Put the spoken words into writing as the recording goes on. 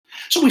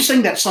So we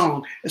sing that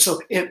song. And so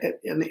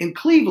in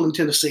Cleveland,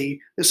 Tennessee,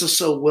 this is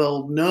so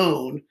well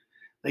known.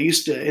 They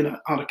used to,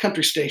 on a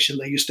country station,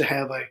 they used to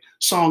have a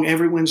song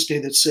every Wednesday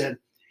that said,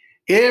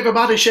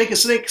 everybody shake a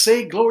snake,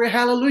 say glory,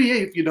 hallelujah.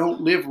 If you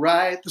don't live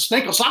right, the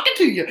snake will sock it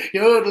to you.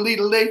 You're the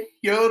little lady,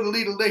 you're the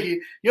little lady,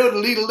 you're the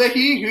little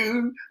lady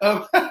who.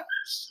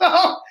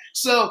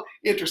 So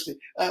interesting.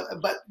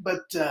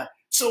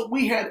 So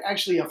we had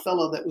actually a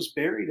fellow that was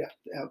buried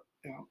out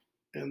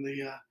in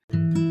the.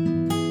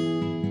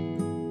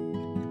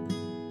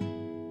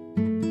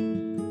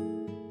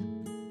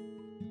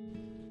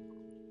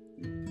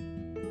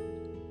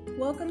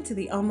 Welcome to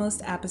the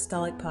Almost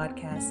Apostolic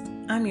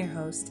Podcast. I'm your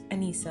host,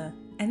 Anissa,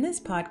 and this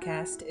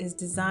podcast is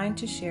designed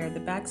to share the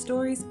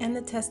backstories and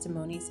the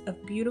testimonies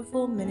of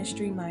beautiful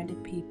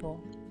ministry-minded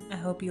people. I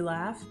hope you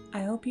laugh,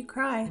 I hope you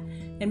cry,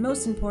 and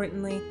most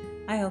importantly,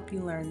 I hope you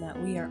learn that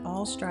we are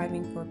all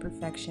striving for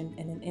perfection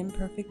in an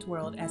imperfect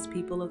world as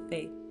people of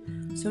faith.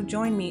 So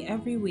join me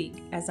every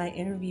week as I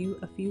interview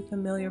a few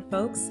familiar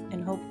folks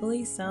and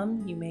hopefully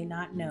some you may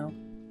not know.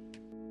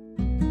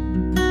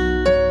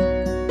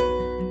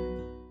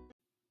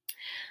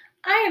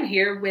 I am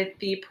here with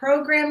the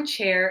program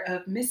chair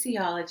of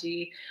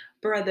missiology,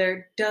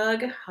 Brother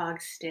Doug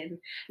Hogston.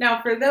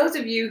 Now, for those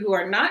of you who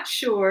are not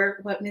sure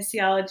what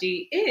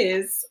missiology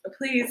is,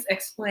 please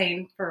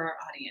explain for our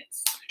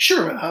audience.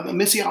 Sure.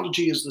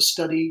 Missiology is the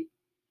study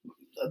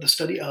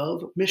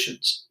of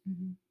missions.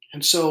 Mm-hmm.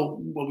 And so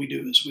what we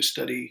do is we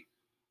study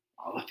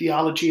the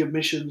theology of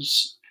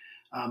missions,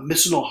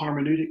 missional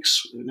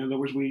hermeneutics. In other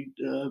words, we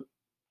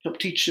help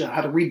teach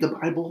how to read the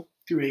Bible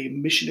through a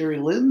missionary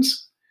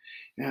lens.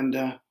 And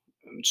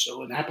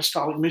so in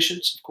apostolic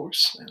missions, of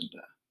course. And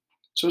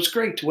so it's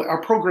great.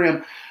 Our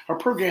program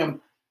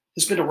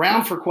has been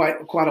around for quite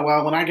a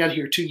while. When I got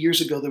here 2 years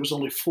ago, there was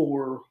only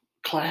 4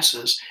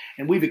 classes,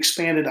 and we've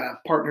expanded. I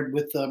partnered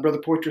with Brother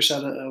Poitras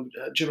out of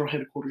General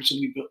Headquarters,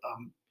 and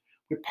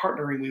we're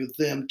partnering with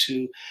them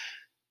to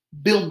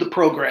build the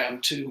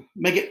program to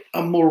make it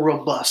more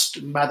robust.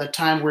 And by the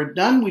time we're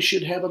done, we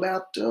should have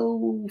about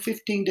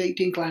 15 to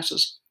 18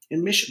 classes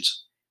in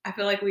missions. I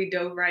feel like we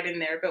dove right in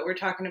there, but we're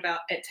talking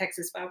about at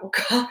Texas Bible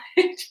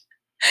College.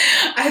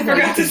 I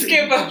forgot to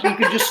skip over. You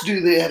could just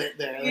do the edit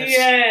there.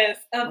 Yes,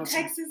 of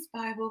Texas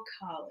Bible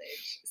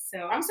College. So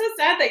I'm so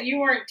sad that you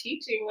weren't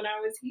teaching when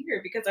I was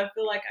here, because I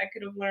feel like I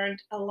could have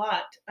learned a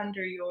lot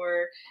under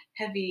your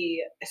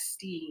heavy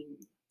esteem.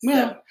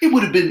 Well, it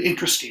would have been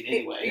interesting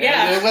anyway.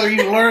 Yeah. Whether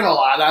you learn a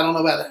lot, I don't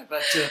know about that,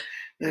 but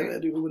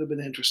it would have been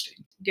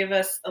interesting. Give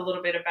us a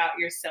little bit about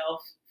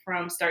yourself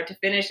from start to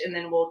finish, and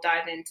then we'll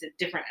dive into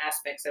different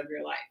aspects of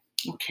your life.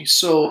 Okay,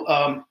 so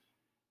I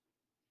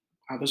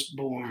was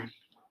born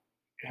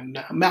in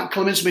Mount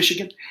Clemens,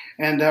 Michigan,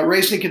 and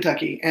raised in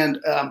Kentucky.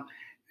 And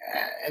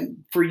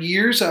for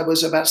years,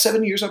 about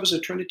 7 years, I was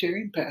a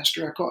Trinitarian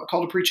pastor. I called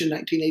to preach in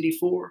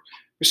 1984,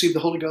 received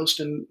the Holy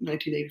Ghost in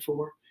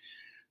 1984.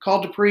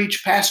 Called to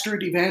preach,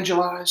 pastored,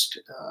 evangelized.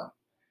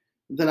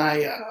 Then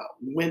I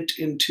went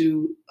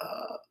into,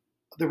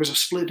 there was a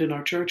split in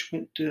our church,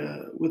 went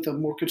with a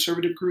more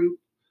conservative group.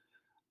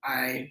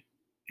 I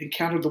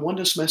encountered the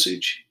oneness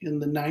message in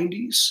the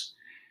 90s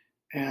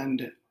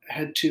and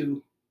I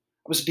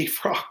was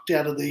defrocked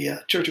out of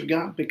the Church of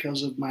God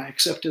because of my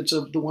acceptance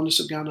of the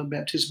oneness of God and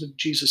baptism in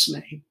Jesus'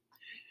 name.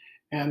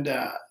 And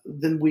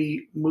then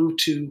we moved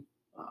to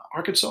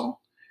Arkansas.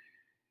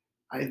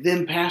 I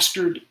then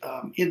pastored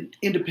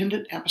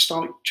independent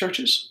apostolic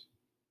churches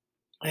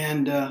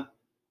and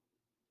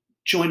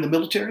joined the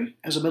military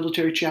as a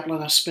military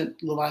chaplain. I spent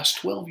the last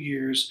 12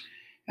 years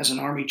as an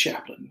Army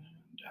chaplain.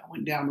 I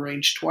went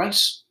downrange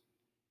twice.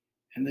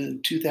 And then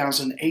in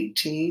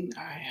 2018,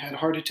 I had a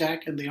heart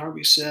attack, and the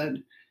Army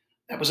said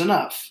that was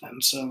enough.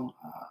 And so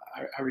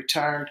I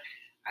retired.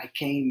 I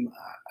came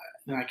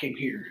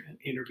here and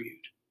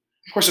interviewed.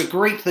 Of course, a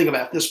great thing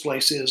about this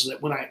place is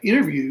that when I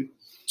interviewed,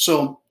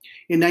 so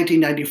in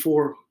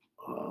 1994,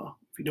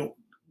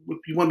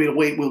 if you want me to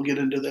wait, we'll get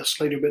into this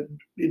later. But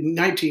in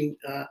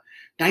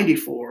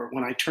 1994,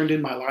 when I turned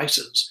in my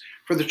license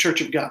for the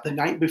Church of God, the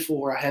night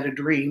before, I had a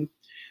dream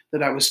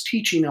that I was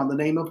teaching on the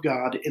name of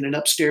God in an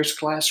upstairs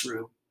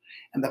classroom,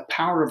 and the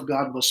power of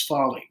God was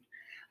falling.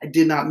 I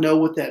did not know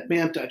what that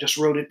meant. I just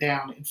wrote it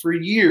down. And for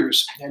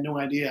years, I had no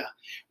idea.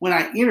 When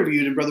I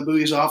interviewed in Brother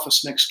Bowie's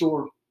office next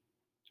door,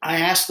 I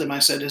asked them, I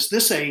said, is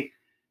this a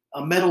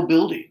metal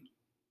building?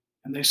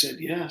 And they said,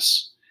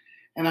 yes.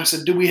 And I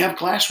said, do we have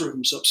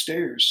classrooms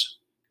upstairs?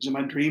 Because in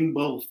my dream,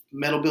 both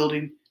metal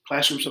building,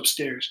 classrooms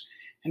upstairs.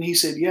 And he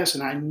said, yes.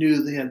 And I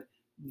knew then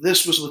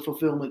this was the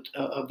fulfillment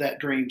of that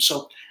dream.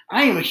 So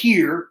I am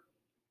here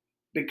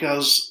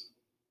because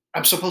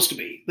I'm supposed to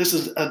be. This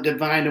is a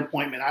divine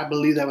appointment. I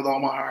believe that with all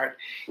my heart.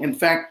 In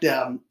fact,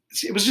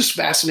 it was just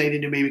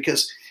fascinating to me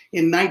because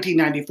in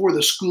 1994,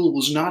 the school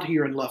was not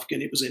here in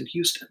Lufkin. It was in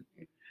Houston.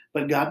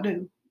 But God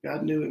knew.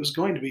 God knew it was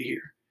going to be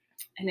here.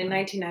 And in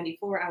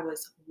 1994, I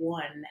was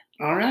 1.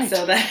 All right.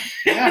 So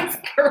that's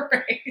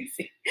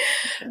crazy.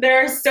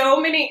 There are so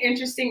many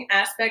interesting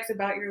aspects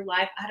about your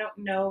life. I don't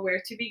know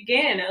where to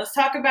begin. Let's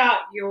talk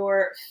about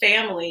your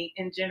family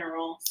in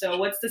general. So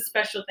what's the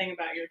special thing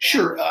about your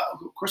family? Sure.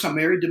 Of course, I'm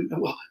married to,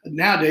 well,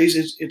 nowadays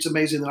it's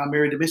amazing that I'm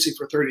married to Missy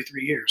for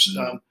 33 years.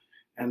 Mm-hmm.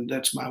 And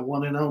that's my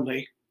one and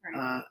only,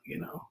 Right.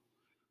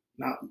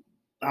 not,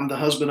 I'm the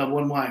husband of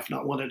one wife,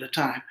 not one at a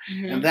time.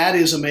 Mm-hmm. And that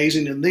is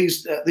amazing in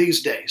these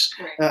days.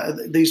 Right.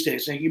 These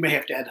days, now, you may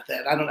have to add to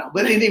that. I don't know.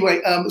 But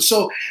anyway,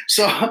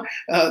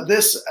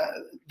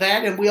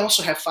 that, and we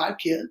also have 5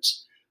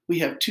 kids. We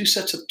have 2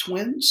 sets of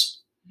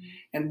twins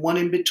and one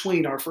in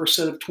between. Our first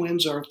set of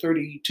twins are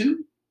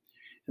 32.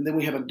 And then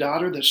we have a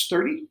daughter that's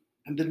 30.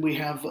 And then we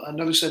have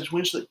another set of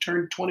twins that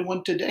turned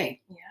 21 today.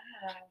 Yeah.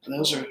 And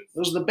those are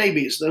the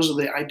babies. Those are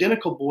the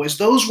identical boys.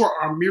 Those were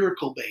our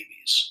miracle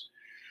babies.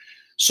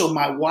 So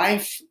my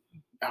wife,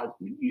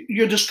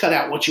 you'll just cut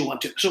out what you want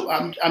to. So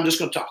I'm just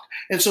going to talk.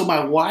 And so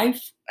my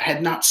wife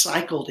had not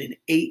cycled in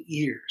 8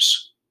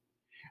 years.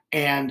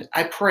 And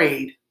I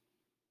prayed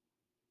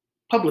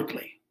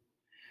publicly,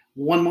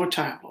 one more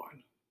time,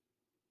 Lord.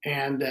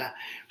 And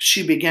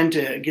she began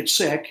to get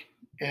sick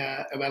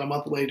about a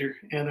month later.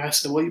 And I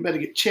said, well, you better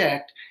get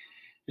checked.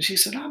 And she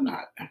said,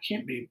 I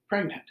can't be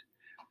pregnant.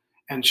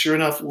 And sure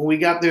enough, when we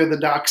got there, the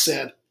doc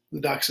said,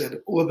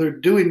 well, they're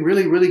doing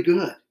really, really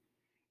good.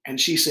 And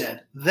she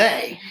said,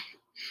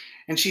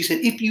 and she said,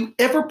 if you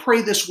ever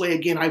pray this way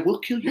again, I will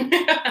kill you.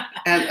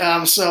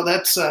 And so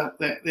that's,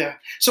 yeah.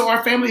 So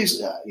our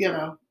family's,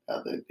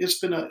 it's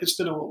been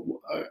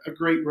a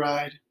great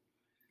ride.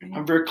 Mm-hmm.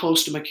 I'm very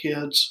close to my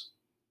kids,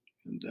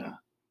 and love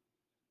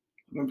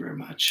them very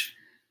much.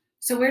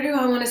 So where do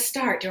I want to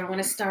start? Do I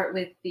want to start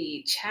with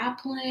the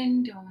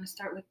chaplain? Do I want to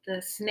start with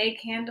the snake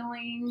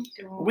handling?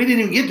 We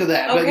didn't even get to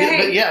that,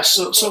 okay. but yes.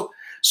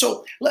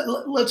 So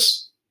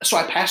let's. So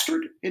I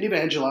pastored and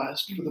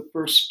evangelized for the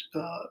first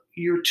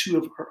year or 2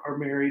 of our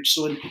marriage.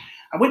 So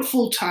I went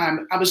full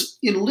time. I was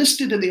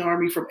enlisted in the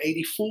Army from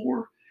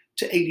 84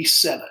 to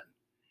 87.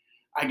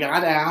 I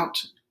got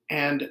out,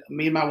 and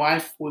me and my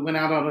wife, we went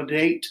out on a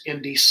date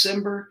in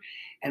December,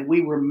 and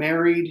we were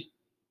married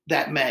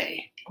that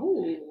May.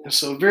 Ooh. And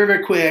so very,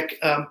 very quick.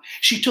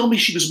 She told me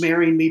she was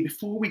marrying me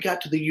before we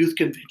got to the youth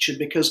convention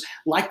because,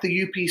 like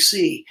the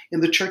UPC in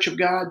the Church of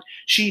God,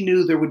 she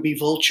knew there would be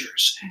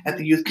vultures at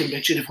the youth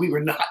convention if we were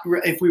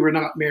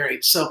not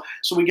married. So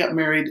we got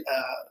married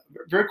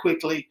very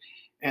quickly,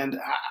 and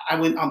I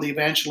went on the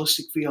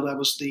evangelistic field. I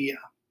was the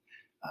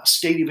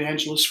state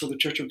evangelist for the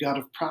Church of God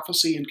of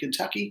Prophecy in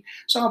Kentucky.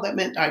 So all that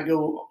meant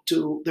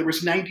there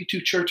was 92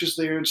 churches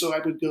there, and so I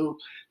would go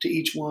to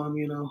each one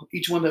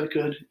that I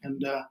could,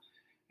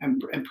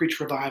 and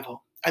preach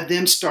revival. I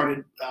then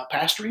started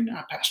pastoring.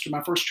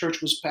 My first church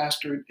was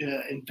pastored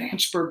in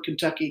Vanceburg,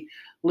 Kentucky.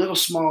 Little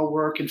small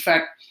work. In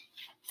fact,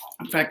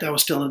 I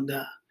was telling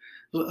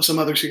some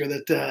others here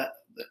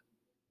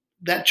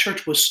that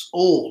church was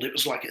old. It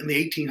was like in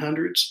the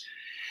 1800s.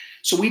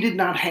 So we did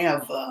not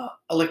have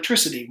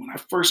electricity when I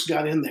first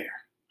got in there.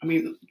 I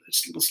mean,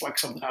 it's like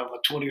something out of the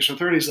 20s or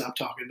 30s that I'm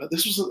talking about.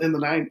 This was in the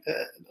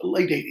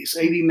late 80s,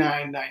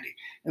 89, 90.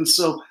 And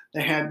so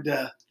they had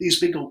these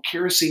big old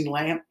kerosene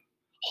lamp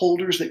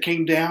holders that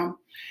came down.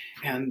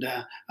 And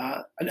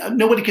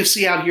nobody can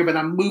see out here, but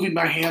I'm moving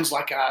my hands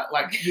like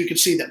you can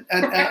see them.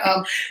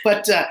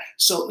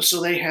 So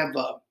they have,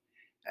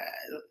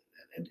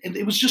 and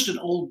it was just an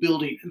old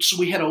building. And so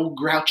we had an old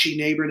grouchy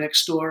neighbor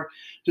next door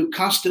who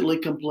constantly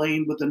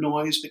complained with the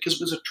noise because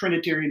it was a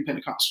Trinitarian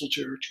Pentecostal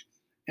church.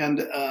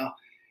 And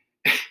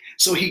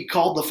so he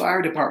called the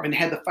fire department,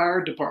 had the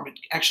fire department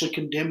actually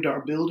condemned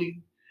our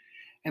building.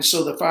 And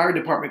so the fire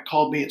department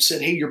called me and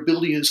said, hey, your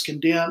building is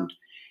condemned.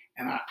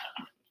 And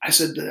I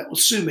said, well,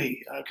 sue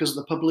me because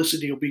the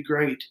publicity will be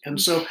great. And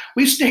so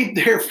we stayed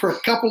there for a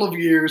couple of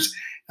years.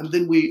 And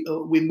then we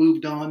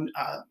moved on.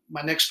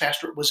 My next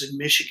pastorate was in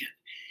Michigan.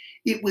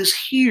 It was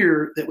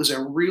here that was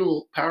a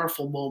real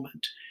powerful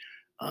moment.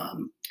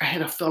 I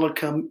had a fellow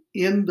come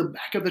in the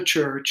back of the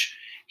church.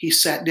 He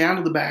sat down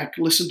in the back,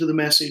 listened to the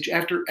message.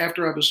 After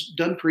I was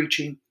done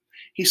preaching,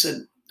 he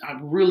said, I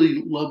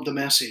really loved the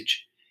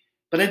message,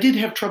 but I did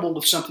have trouble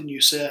with something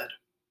you said.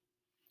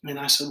 And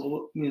I said,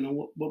 well,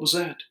 what was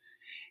that?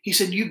 He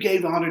said, you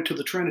gave honor to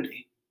the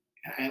Trinity.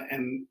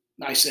 And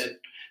I said,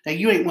 now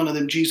you ain't one of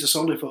them Jesus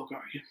only folk,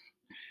 are you?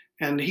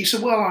 And he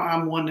said, well,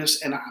 I'm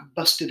oneness, and I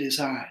busted his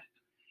hide.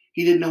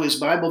 He didn't know his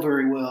Bible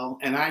very well,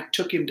 and I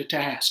took him to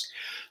task.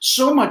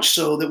 So much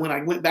so that when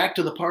I went back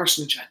to the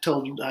parsonage, I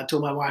told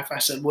my wife, I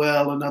said,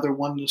 well, another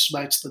oneness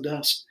bites the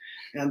dust.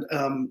 And,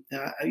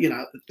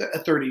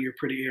 at 30, you're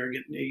pretty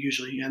arrogant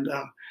usually.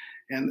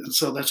 And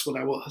so that's what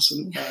I was.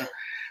 And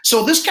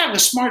so this guy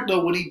was smart,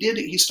 though. What he did,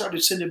 he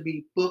started sending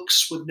me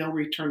books with no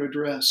return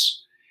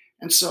address.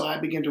 And so I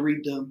began to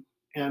read them.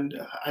 And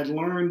I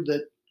learned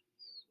that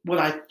what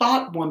I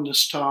thought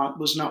oneness taught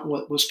was not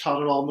what was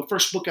taught at all. And the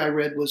first book I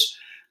read was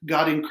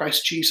God in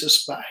Christ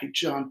Jesus by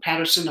John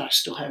Patterson. I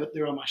still have it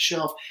there on my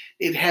shelf.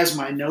 It has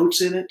my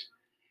notes in it.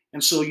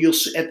 And so you'll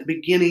see at the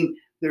beginning,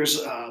 there's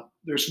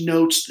there's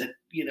notes that,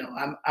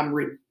 I'm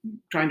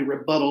trying to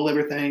rebuttal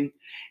everything,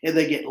 and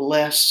they get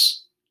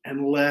less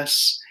and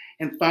less.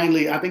 And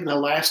finally, I think the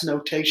last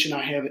notation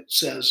I have, it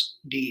says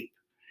deep,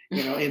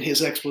 in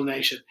his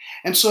explanation.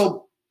 And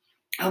so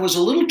I was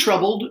a little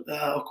troubled,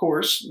 of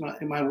course.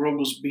 My world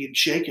was being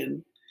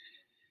shaken.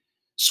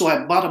 So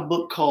I bought a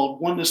book called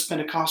Oneness,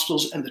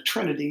 Pentecostals, and the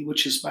Trinity,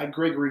 which is by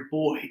Gregory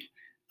Boyd.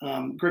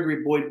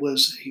 Gregory Boyd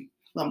was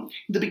in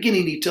the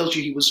beginning, he tells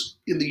you he was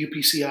in the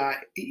UPCI,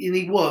 and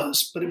he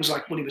was, but it was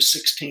like when he was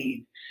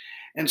 16.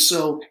 And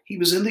so he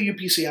was in the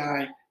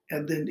UPCI,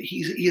 and then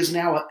he is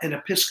now an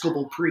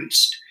Episcopal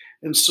priest.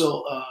 And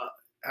so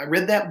I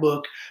read that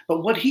book,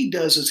 but what he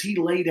does is he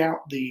laid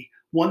out the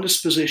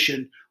oneness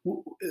position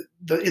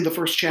in the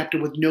first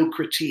chapter with no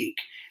critique.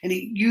 And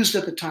he used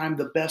at the time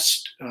the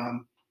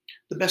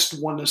best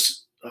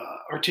oneness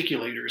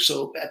articulators.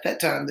 So at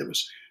that time, there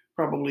was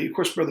probably, of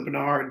course, Brother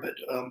Bernard, but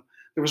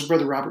there was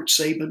Brother Robert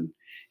Sabin.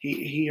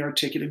 He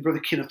articulated, Brother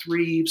Kenneth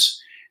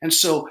Reeves. And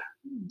so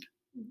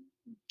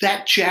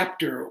that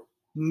chapter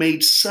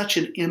made such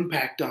an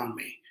impact on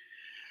me.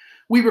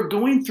 We were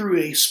going through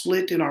a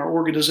split in our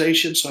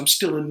organization, so I'm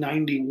still in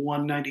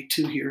 91,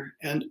 92 here.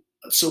 And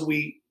so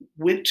we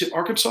went to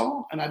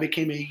Arkansas, and I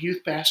became a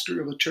youth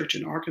pastor of a church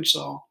in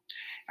Arkansas.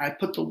 I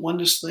put the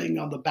oneness thing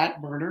on the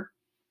back burner,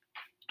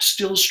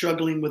 still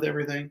struggling with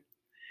everything.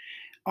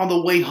 On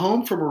the way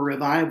home from a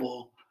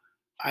revival,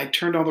 I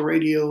turned on the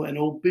radio, and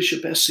old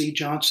Bishop S.C.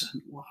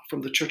 Johnson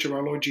from the Church of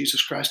Our Lord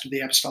Jesus Christ of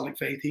the Apostolic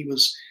Faith, it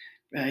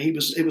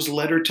was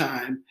letter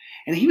time,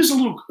 and he was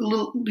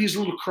he's a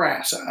little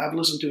crass. I've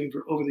listened to him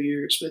over the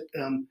years,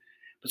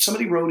 but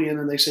somebody wrote in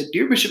and they said,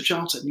 "Dear Bishop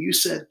Johnson, you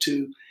said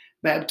to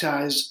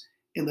baptize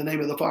in the name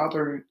of the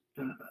Father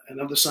and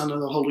of the Son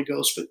and the Holy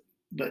Ghost,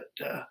 but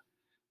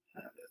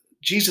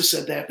Jesus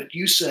said that, but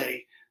you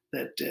say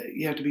that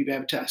you have to be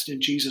baptized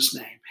in Jesus'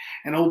 name."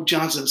 And old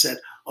Johnson said,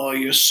 "Oh,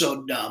 you're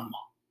so dumb.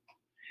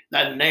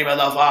 The name of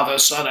the Father,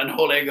 Son, and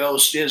Holy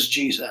Ghost is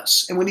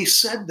Jesus." And when he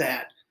said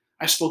that,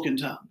 I spoke in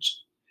tongues.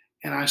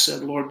 And I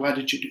said, "Lord, why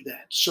did you do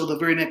that?" So the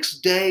very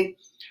next day,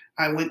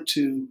 I went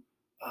to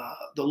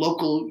the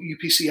local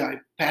UPCI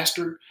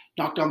pastor,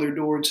 knocked on their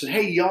door and said,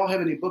 "Hey, y'all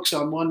have any books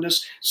on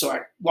oneness?" So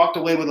I walked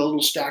away with a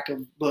little stack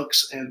of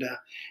books, and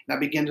I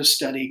began to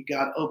study.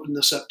 God opened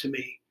this up to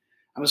me.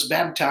 I was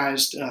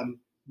baptized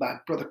by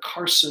Brother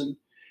Carson,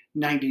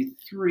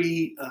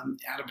 93,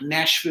 out of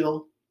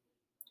Nashville.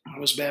 I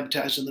was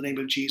baptized in the name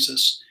of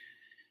Jesus.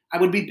 I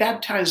would be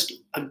baptized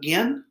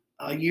again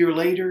a year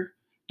later,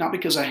 not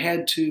because I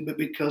had to, but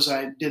because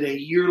I did a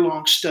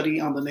year-long study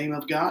on the name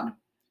of God,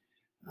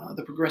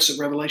 the progressive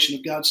revelation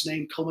of God's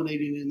name,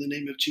 culminating in the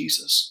name of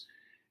Jesus.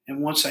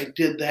 And once I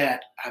did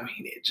that, I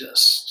mean,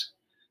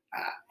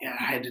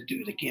 I had to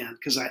do it again,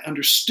 because I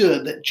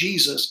understood that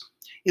Jesus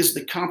is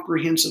the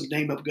comprehensive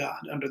name of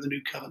God under the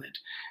new covenant.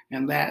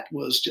 And that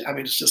was,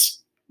 it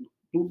just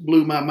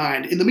blew my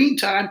mind. In the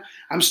meantime,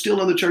 I'm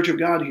still in the Church of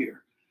God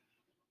here.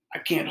 I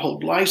can't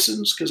hold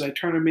license because I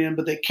turn them in,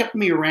 but they kept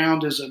me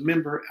around as a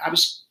member. I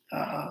was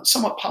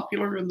somewhat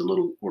popular in the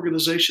little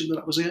organization that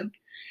I was in.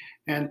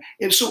 And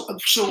so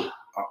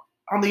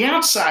on the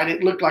outside,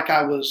 it looked like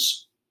I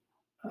was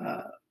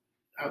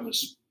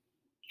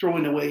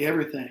throwing away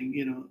everything,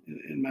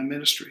 in my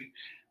ministry.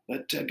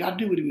 But God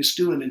knew what he was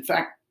doing. In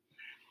fact,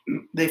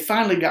 they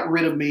finally got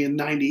rid of me in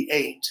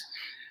 98.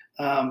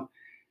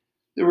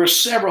 There were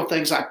several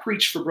things. I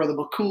preached for Brother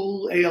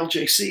McCool,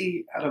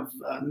 ALJC, out of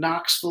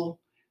Knoxville.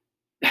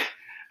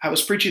 I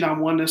was preaching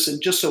on oneness,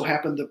 and just so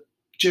happened the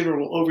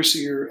general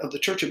overseer of the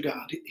Church of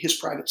God, his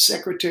private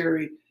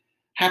secretary,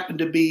 happened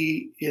to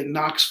be in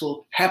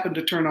Knoxville, happened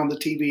to turn on the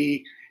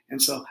TV. And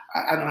so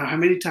I don't know how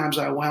many times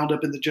I wound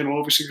up in the general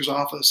overseer's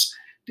office,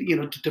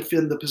 to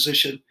defend the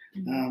position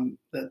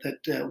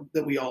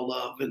that we all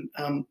love.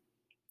 And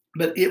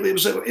but it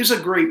was a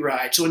great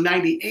ride. So in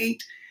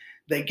 98,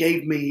 they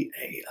gave me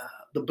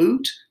the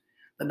boot.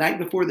 The night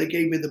before they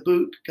gave me the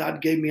boot,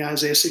 God gave me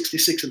Isaiah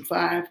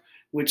 66:5,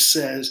 which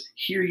says,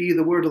 "Hear ye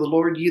the word of the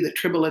Lord, ye that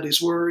tremble at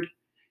his word."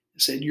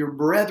 It said, "Your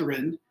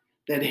brethren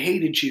that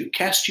hated you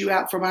cast you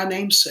out for my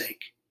name's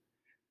sake."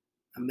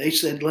 And they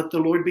said, "Let the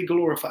Lord be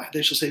glorified."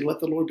 They shall say, "Let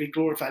the Lord be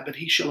glorified, but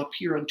he shall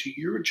appear unto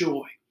your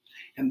joy,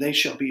 and they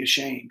shall be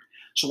ashamed."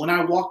 So when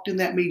I walked in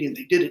that meeting,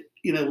 they did it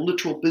in a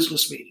literal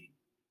business meeting.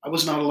 I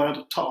was not allowed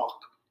to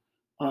talk.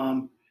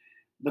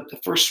 But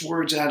the first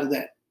words out of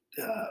that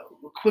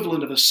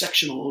equivalent of a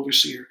sectional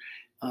overseer,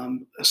 a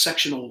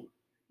sectional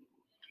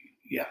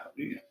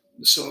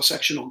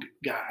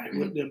guy,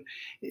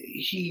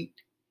 he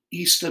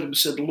stood up and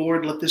said,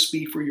 "Lord, let this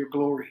be for your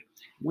glory."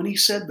 When he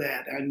said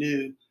that, I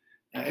knew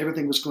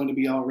everything was going to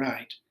be all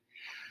right.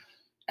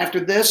 After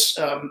this,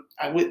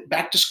 I went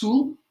back to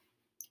school.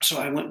 So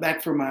I went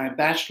back for my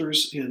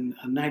bachelor's in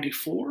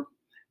 94.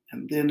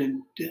 And then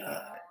in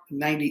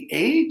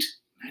 98,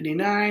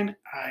 99,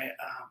 I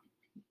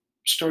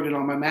started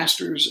on my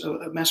master's,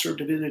 Master of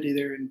Divinity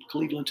there in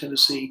Cleveland,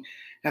 Tennessee,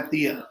 at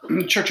the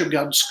Church of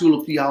God School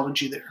of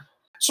Theology there.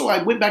 So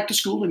I went back to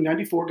school in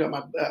 94, got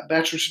my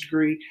bachelor's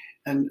degree,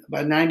 And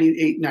by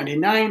 98,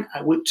 99,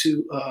 I went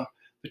to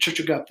the Church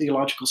of God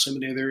Theological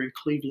Seminary there in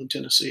Cleveland,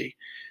 Tennessee,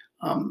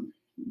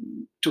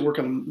 to work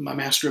on my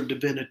Master of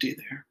Divinity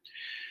there.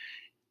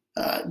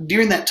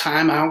 During that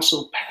time, I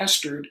also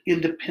pastored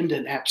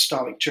independent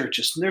apostolic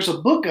churches. And there's a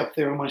book up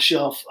there on my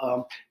shelf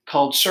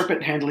called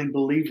Serpent Handling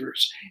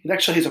Believers. It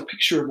actually has a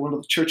picture of one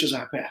of the churches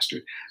I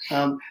pastored.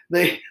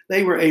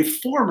 They were a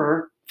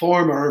former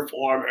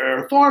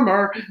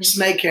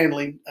snake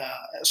handling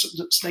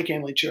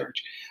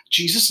church.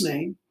 Jesus'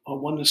 name, a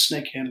oneness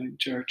snake handling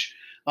church.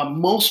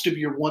 Most of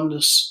your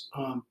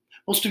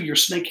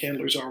snake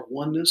handlers are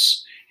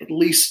oneness, at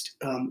least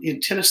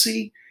in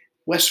Tennessee,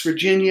 West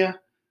Virginia.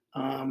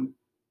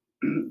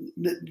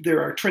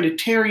 There are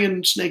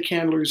Trinitarian snake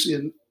handlers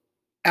in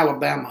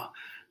Alabama,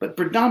 but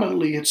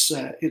predominantly it's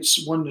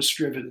oneness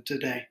driven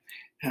today,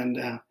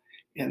 and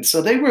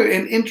so they were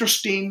an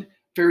interesting,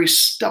 very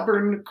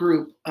stubborn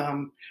group.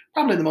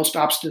 Probably the most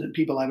obstinate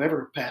people I've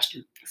ever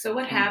pastored. So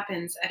what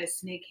happens at a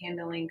snake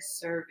handling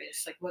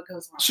service? Like what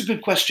goes on? It's a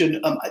good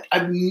question.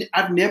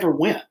 I've never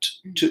went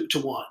to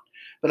one,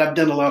 but I've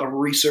done a lot of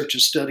research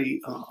and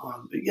study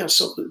on.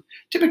 So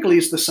typically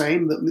it's the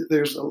same.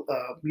 There's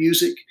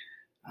music,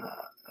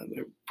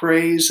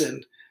 praise,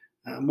 and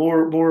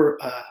more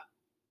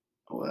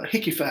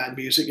hickified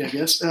music, I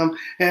guess.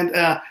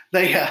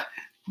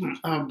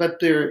 But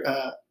they're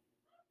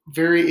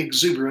very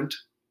exuberant.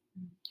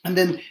 And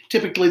then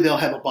typically they'll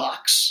have a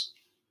box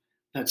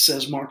that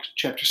says Mark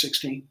chapter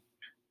 16.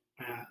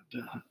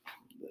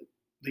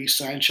 These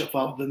signs shall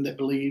follow them that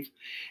believe,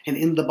 and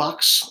in the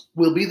box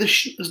will be the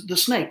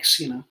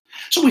snakes.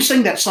 So we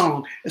sing that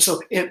song. And so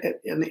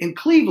in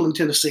Cleveland,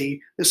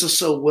 Tennessee, this is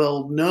so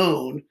well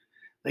known.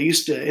 They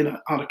used to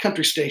on a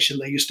country station.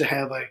 They used to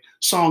have a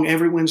song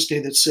every Wednesday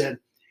that said,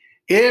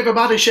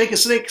 "Everybody shake a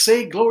snake,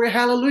 say glory,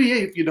 hallelujah.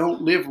 If you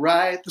don't live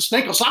right, the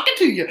snake will sock it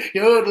to you.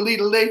 You're the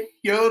little lady,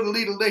 you're the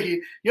little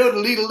lady, you're the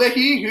little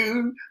lady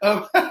who."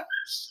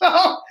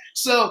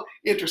 So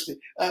interesting.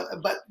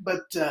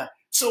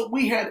 So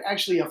we had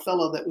actually a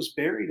fellow that was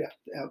buried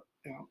out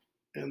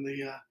in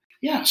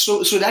the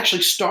So it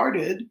actually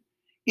started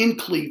in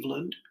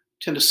Cleveland,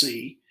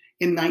 Tennessee,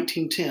 in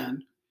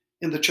 1910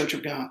 in the Church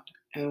of God,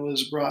 and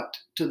was brought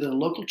to the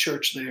local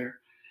church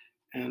there.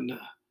 And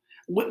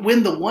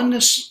when the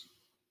oneness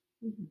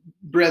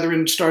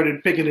brethren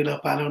started picking it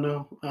up, I don't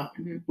know, a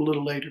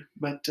little later.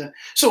 But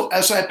so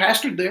I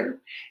pastored there,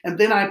 and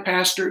then I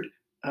pastored.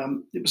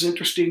 It was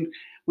interesting.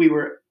 We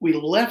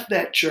left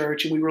that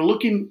church, and we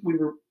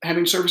were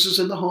having services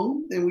in the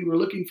home, and we were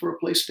looking for a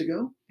place to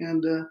go.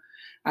 And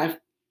I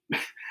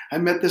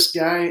met this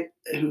guy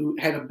who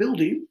had a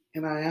building,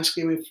 and I asked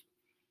him if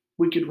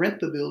we could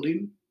rent the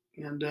building,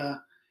 and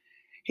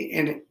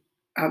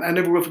I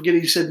never will forget.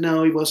 He said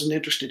no, he wasn't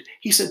interested.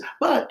 He said,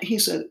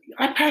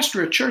 I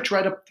pastor a church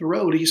right up the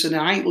road. He said,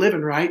 now I ain't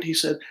living right. He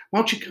said, why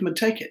don't you come and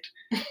take it?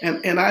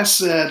 And I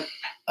said,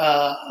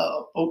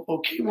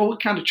 okay, well,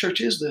 what kind of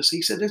church is this?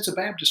 He said, it's a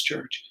Baptist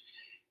church.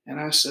 And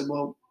I said,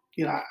 well,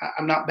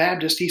 I'm not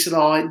Baptist. He said,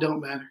 oh, it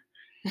don't matter.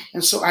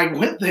 And so I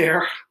went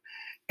there,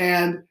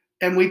 and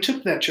we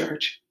took that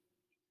church.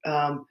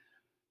 The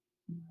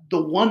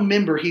one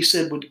member he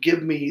said would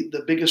give me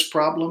the biggest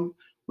problem,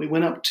 we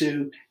went up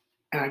to,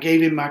 and I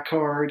gave him my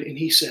card, and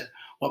he said,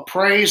 well,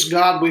 praise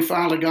God, we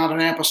finally got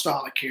an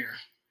apostolic here.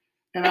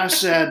 And I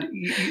said,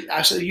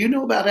 you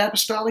know about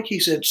apostolic? He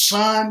said,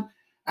 son,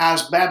 I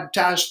was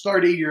baptized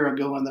 30 years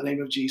ago in the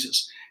name of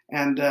Jesus.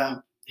 And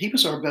he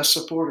was our best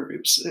supporter.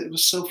 It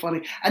was so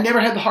funny. I never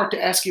had the heart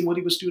to ask him what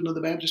he was doing in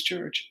the Baptist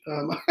church.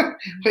 But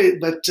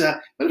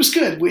it was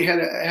good. We had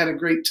a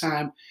great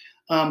time.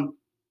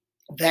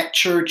 That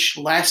church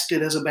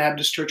lasted as a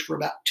Baptist church for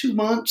about 2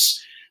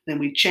 months. Then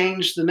we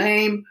changed the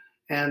name,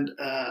 and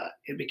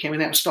it became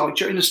an apostolic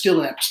church. And it's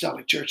still an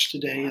apostolic church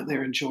today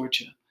there in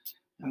Georgia.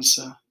 And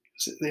so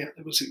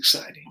it was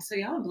exciting. So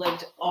y'all have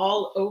lived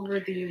all over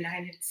the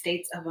United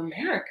States of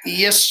America.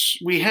 Yes,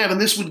 we have.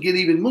 And this would get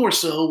even more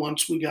so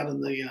once we got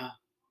in the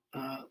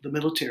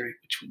military,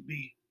 which would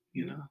be,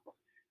 the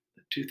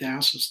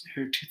 2000s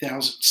there,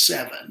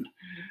 2007.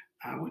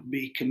 I would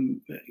be,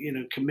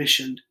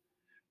 commissioned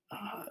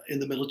in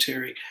the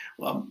military.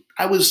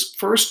 I was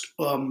first,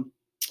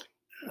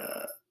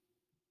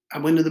 I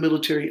went to the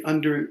military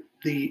under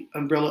the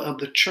umbrella of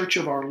the Church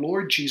of Our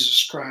Lord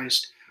Jesus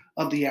Christ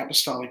of the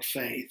Apostolic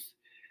Faith.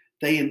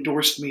 They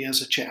endorsed me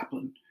as a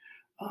chaplain.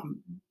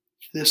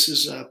 This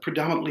is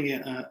predominantly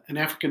an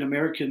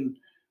African-American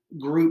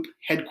group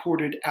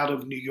headquartered out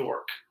of New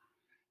York.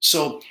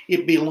 So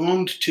it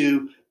belonged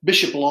to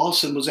Bishop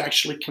Lawson, was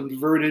actually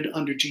converted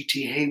under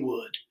G.T.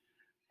 Haywood,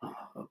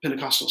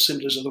 Pentecostal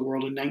Assemblies of the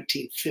World in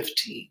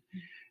 1915.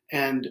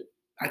 And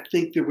I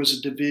think there was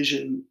a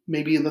division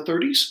maybe in the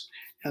 30s,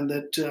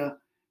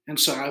 and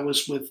so I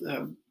was with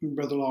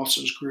Brother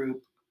Lawson's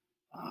group.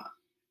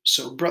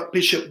 So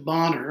Bishop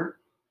Bonner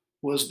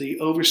was the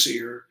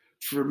overseer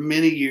for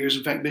many years.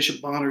 In fact,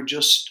 Bishop Bonner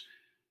just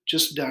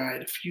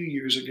died a few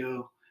years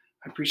ago.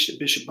 I preached at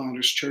Bishop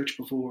Bonner's church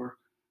before.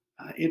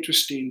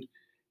 Interesting.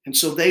 And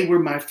so they were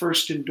my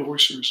first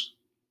endorsers.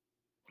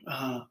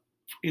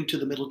 into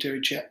the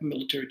military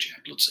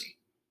chaplaincy.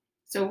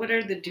 So what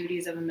are the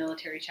duties of a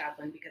military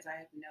chaplain? Because I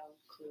have no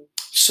clue.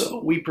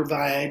 So we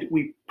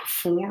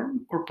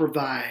perform or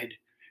provide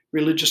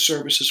religious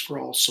services for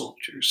all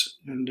soldiers,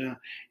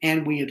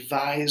 and we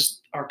advise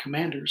our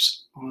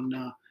commanders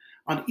on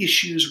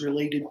issues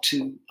related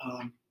to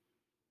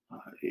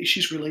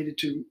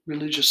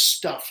religious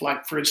stuff.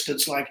 Like, for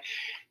instance, like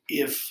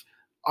if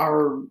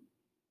our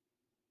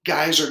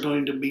guys are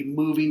going to be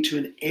moving to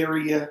an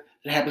area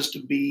that happens to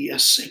be a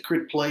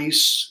sacred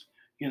place,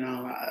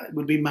 it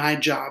would be my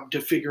job to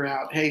figure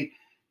out, hey,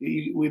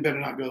 we better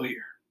not go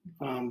here.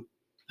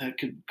 That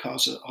could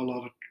cause a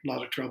lot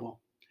of trouble.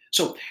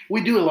 So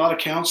we do a lot of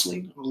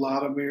counseling, a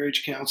lot of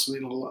marriage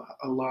counseling,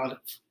 a lot of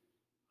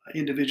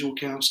individual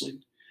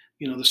counseling.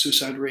 The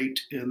suicide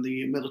rate in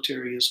the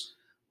military is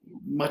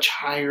much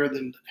higher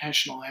than the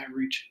national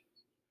average,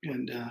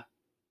 and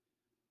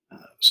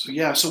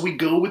so we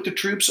go with the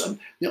troops.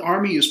 The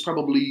Army is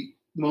probably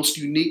the most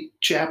unique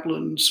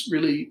chaplains,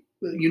 really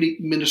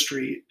unique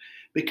ministry,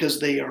 because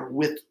they are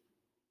with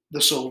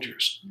the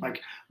soldiers.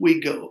 Like, we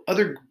go.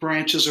 Other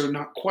branches are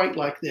not quite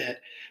like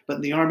that, but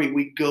in the Army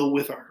we go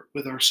with our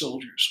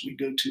soldiers. We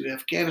go to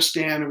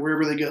Afghanistan or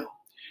wherever they go.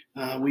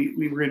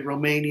 We were in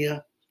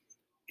Romania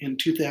in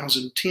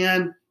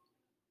 2010.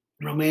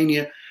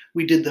 Romania,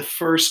 we did the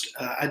first.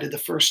 I did the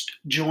first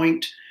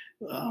joint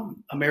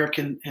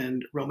American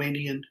and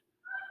Romanian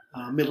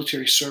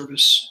military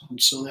service,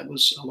 and so that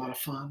was a lot of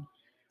fun.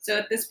 So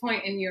at this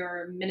point in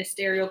your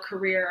ministerial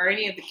career, are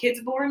any of the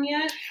kids born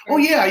yet? Or? Oh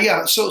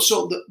yeah.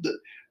 So the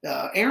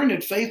Aaron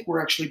and Faith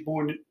were actually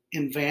born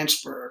in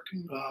Vanceburg.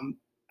 Mm-hmm.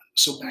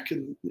 So back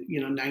in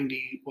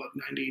 90,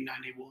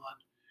 91,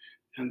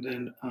 and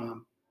then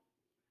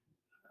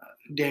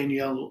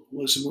Danielle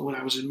was when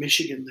I was in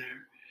Michigan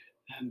there,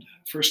 and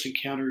first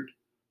encountered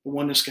the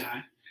Oneness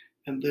guy,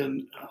 and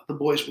then the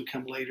boys would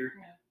come later.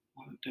 Yeah.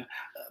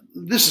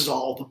 This is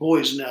all the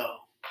boys know.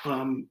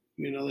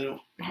 They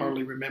don't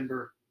hardly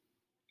remember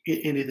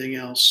anything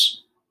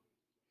else.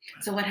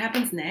 So what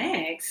happens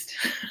next?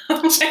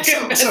 So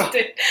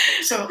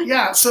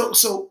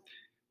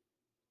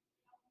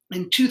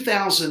in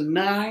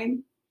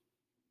 2009,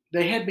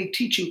 they had me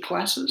teaching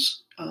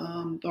classes.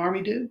 The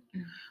Army did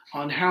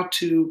on how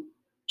to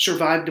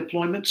survive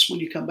deployments when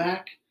you come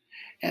back,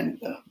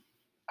 and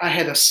I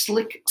had a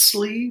slick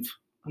sleeve.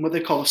 And what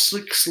they call a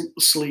slick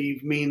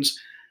sleeve means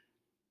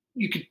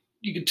you could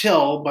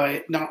tell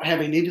by not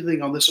having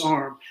anything on this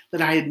arm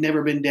that I had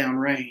never been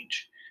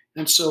downrange.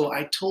 And so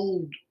I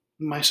told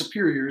my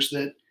superiors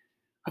that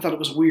I thought it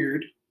was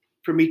weird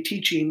for me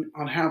teaching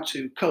on how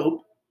to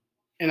cope,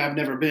 and I've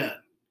never been.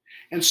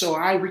 And so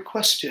I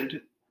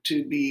requested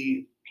to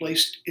be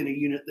placed in a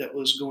unit that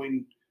was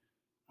going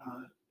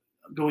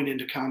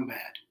into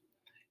combat.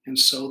 And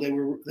so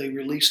they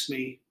released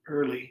me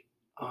early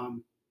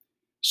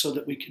so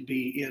that we could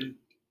be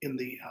in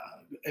the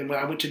and when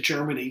I went to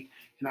Germany,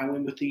 and I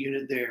went with the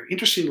unit there.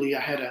 Interestingly, I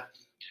had a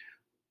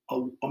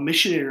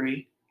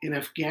missionary in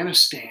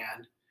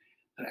Afghanistan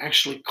that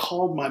actually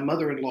called my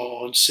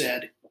mother-in-law and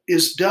said,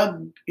 "Is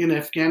Doug in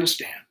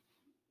Afghanistan?"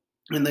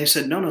 And they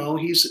said, "No,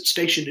 he's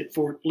stationed at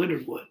Fort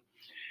Leonard Wood."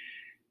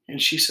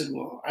 And she said,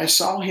 "Well, I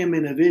saw him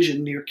in a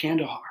vision near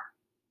Kandahar."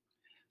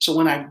 So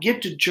when I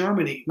get to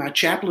Germany, my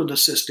chaplain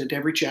assistant,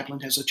 every chaplain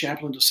has a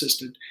chaplain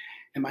assistant,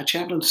 and my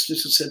chaplain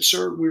assistant said,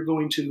 "Sir, we're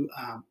going to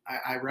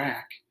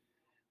Iraq."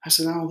 I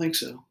said, "I don't think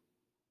so.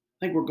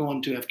 I think we're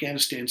going to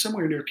Afghanistan,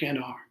 somewhere near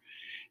Kandahar."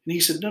 And he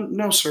said,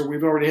 no, sir,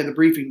 we've already had the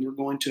briefing. We're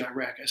going to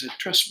Iraq. I said,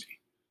 "Trust me.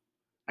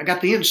 I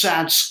got the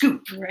inside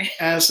scoop." Right.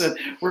 And I said,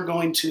 "We're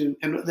going to,"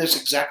 and that's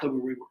exactly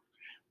where we were.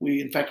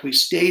 In fact, we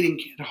stayed in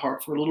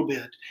Kandahar for a little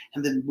bit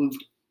and then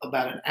moved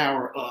about an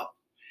hour up.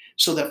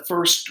 So that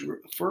first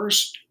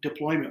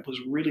deployment was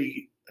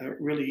really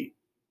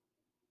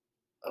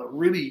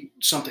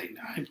something.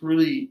 I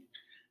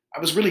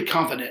was really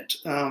confident.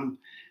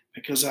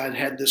 Because I'd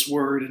had this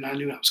word and I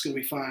knew I was going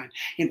to be fine.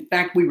 In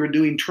fact, we were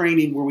doing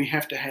training where we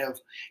have to have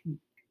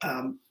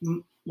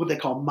what they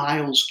call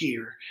miles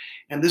gear.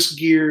 And this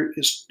gear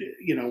is,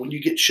 when you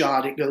get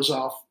shot, it goes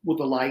off with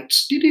the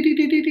lights,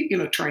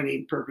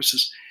 training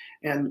purposes.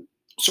 And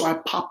so I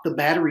popped the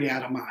battery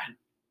out of mine.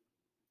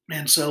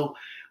 And so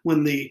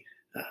when the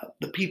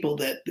people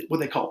what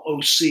they call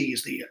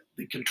OCs, the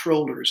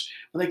controllers,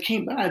 when they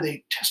came by,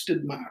 they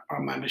tested my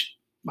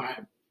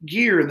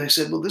gear and they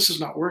said, "Well, this is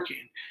not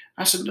working."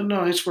 I said,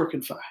 No, it's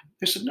working fine."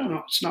 They said,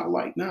 No, it's not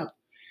lighting up.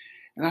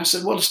 And I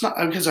said, "Well, it's not,"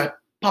 because I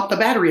popped the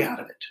battery out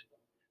of it.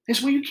 They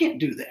said, "Well, you can't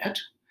do that."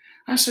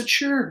 I said,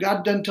 "Sure,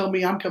 God done told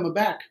me I'm coming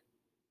back.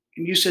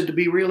 And you said to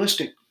be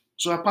realistic.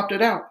 So I popped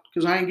it out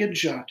because I ain't getting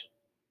shot.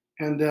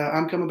 And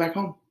I'm coming back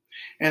home."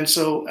 And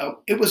so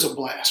it was a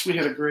blast. We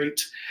had a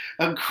great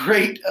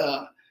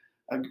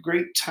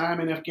time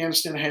in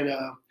Afghanistan. I had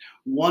a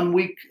 1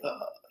 week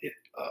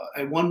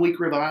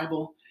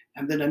revival,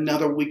 and then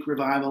another week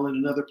revival in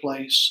another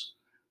place.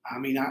 I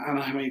mean, I don't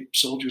know how many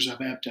soldiers I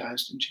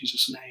baptized in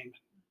Jesus' name.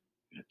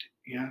 But,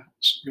 yeah,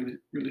 it's really,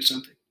 really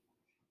something.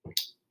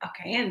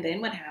 Okay, and then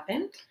what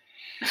happened?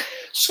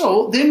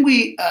 So then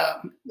we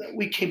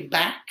came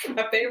back.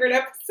 My favorite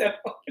episode.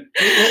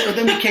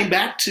 Then we came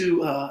back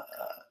to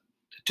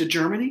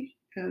Germany,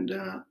 and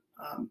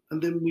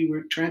then we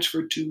were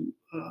transferred to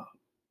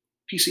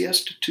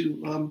PCS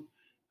to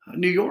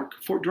New York,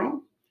 Fort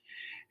Drum.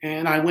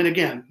 And I went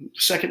again,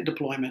 second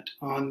deployment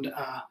on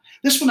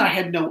this one.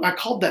 I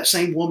called that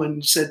same woman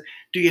and said,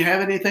 "Do you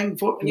have anything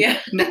for?"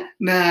 Yeah.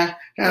 Nah.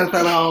 I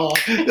thought, oh,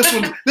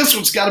 this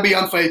one's got to be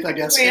on faith, I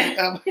guess.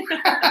 Yeah.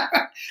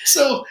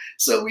 So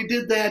we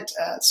did that.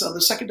 So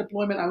the second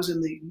deployment, I was in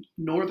the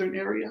northern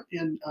area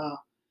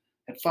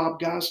at FOB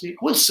Ghazni. I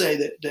will say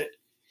that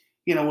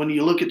when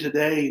you look at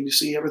today and you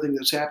see everything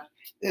that's happened,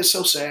 it's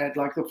so sad.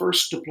 Like the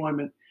first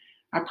deployment,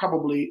 I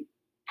probably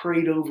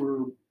prayed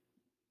over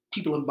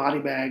people in body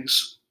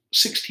bags,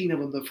 16 of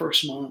them the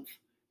first month.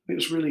 It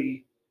was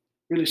really,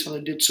 really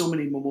something. I did so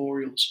many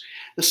memorials.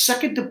 The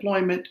second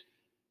deployment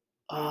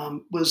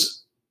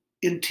was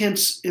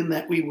intense in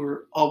that we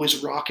were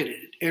always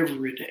rocketed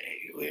every day.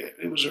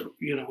 It was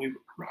we were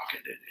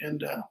rocketed,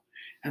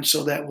 and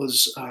so that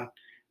was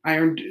I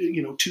earned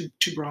two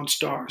Bronze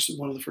Stars,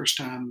 one of the first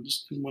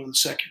times and one of the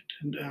second,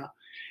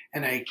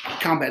 and a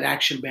combat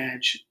action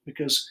badge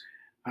because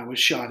I was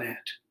shot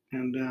at,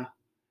 and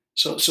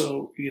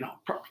so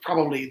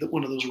probably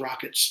one of those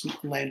rockets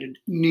landed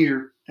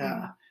nearer.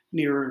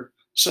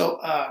 So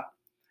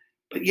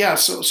but yeah,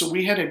 so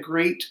we had a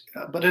great,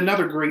 but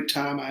another great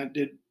time. I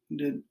did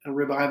a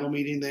revival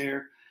meeting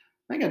there.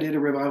 I think I did a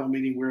revival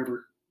meeting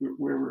wherever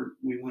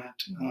we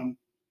went,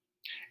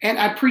 and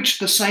I preached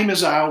the same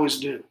as I always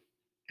do.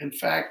 In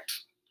fact,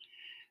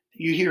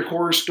 you hear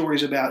horror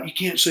stories about you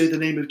can't say the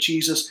name of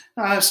Jesus.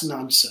 No, that's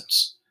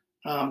nonsense.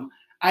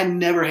 I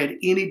never had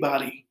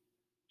anybody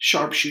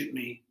sharpshoot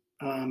me.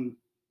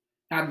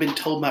 I've been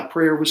told my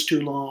prayer was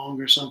too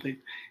long or something.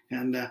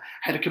 And I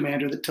had a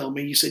commander that told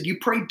me, he said, "You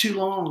prayed too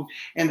long."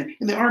 And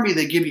in the Army,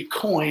 they give you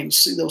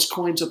coins. See those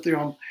coins up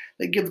there?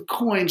 They give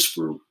coins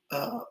for,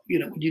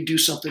 when you do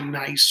something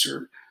nice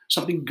or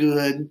something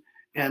good.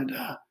 And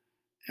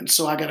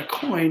so I got a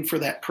coin for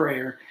that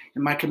prayer.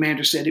 And my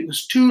commander said, "It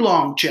was too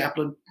long,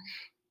 Chaplain."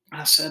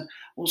 I said,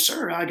 "Well,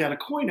 sir, I got a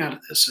coin out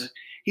of this."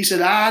 He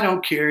said, "I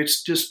don't care. It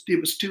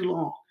was too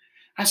long."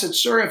 I said,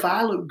 "Sir, if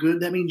I look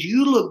good, that means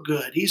you look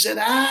good." He said,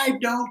 "I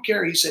don't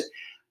care." He said,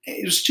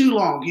 "It was too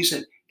long." He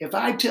said, "If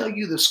I tell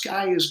you the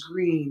sky is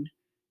green,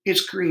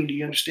 it's green. Do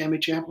you understand me,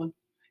 Chaplain?"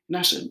 And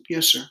I said,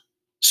 "Yes, sir,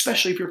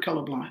 especially if you're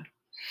colorblind."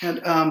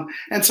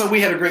 And so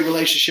we had a great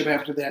relationship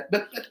after that.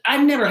 But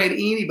I never had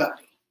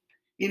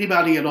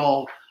anybody at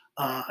all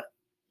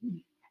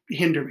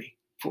hinder me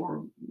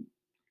for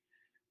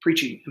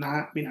preaching. And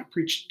I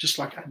preach just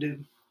like I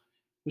do,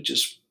 which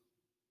is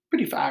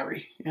pretty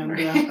fiery. And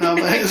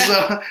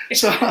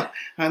so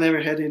I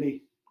never had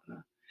any.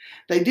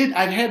 I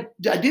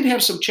did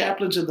have some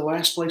chaplains in the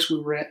last place we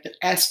were at that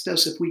asked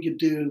us if we could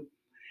do.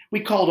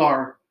 We called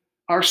our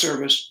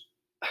service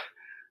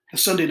a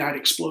Sunday night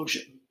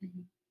explosion,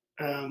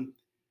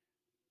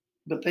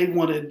 but they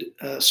wanted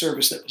a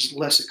service that was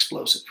less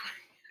explosive,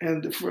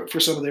 and for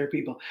some of their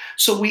people.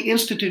 So we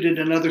instituted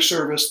another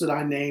service that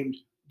I named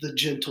the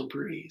Gentle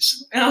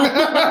Breeze. And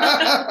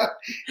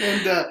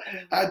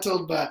I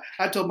told my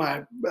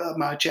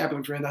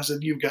chaplain friend, I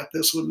said, "You've got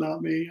this one,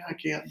 not me.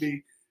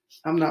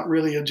 I'm not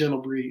really a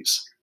gentle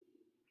breeze."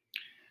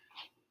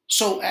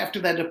 So after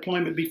that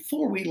deployment,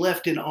 before we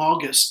left in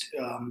August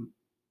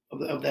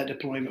of that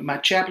deployment, my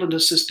chaplain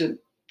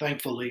assistant,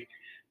 thankfully,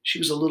 she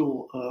was a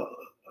little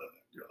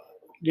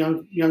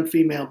young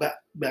female,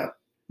 about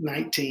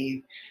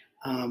 19.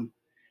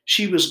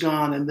 She was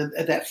gone, and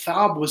that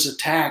FOB was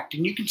attacked.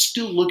 And you can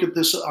still look at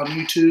this on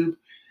YouTube,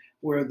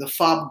 where the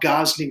FOB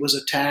Ghazni was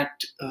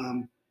attacked.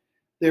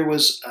 There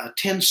was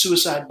 10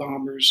 suicide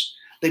bombers.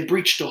 They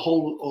breached a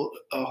hole.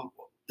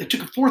 They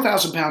took a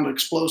 4,000-pound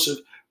explosive,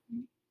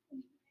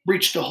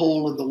 breached a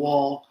hole in the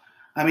wall.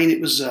 I mean, it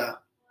was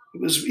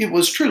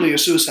truly a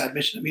suicide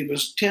mission. I mean, it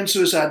was 10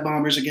 suicide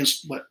bombers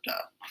against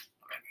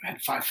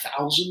had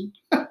 5,000.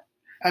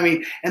 I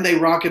mean, and they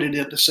rocketed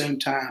at the same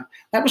time.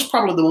 That was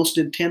probably the most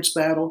intense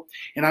battle.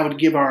 And I would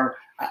give for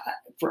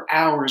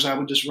hours, I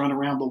would just run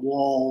around the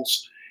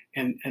walls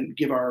and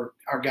give our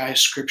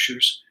guys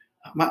scriptures.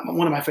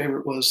 One of my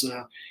favorite was,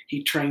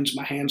 "He trains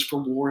my hands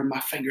for war and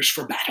my fingers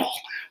for battle."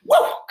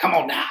 Whoa, come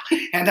on now.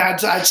 And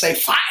I'd say,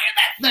 "Fire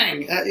that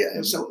thing."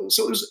 So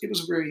it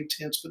was very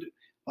intense, but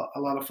a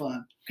lot of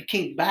fun. I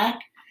came back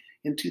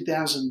in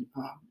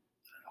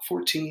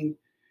 2014.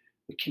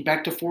 We came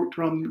back to Fort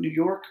Drum, New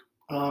York.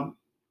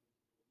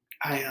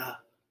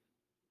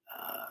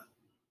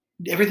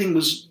 Everything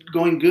was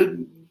going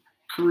good,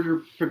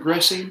 career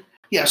progressing.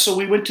 Yeah, so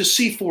we went to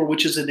C4,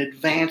 which is an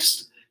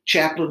advanced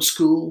chaplain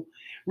school.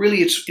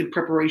 Really, it's in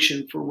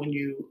preparation for when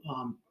you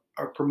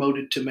are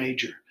promoted to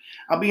major.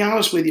 I'll be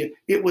honest with you,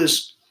 it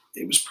was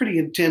pretty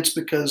intense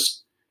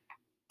because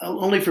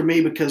only for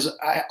me, because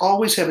I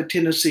always have a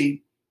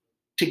tendency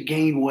to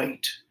gain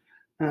weight,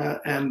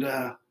 and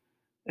what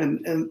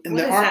is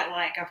that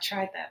like? I've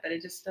tried that, but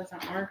it just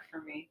doesn't work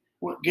for me.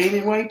 What,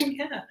 gaining weight?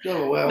 Yeah.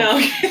 Oh well. No.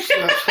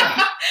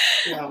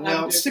 Yeah,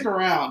 well, stick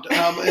around.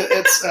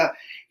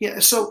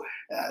 So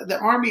the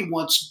Army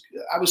wants,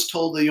 I was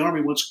told the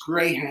Army wants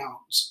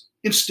greyhounds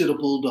instead of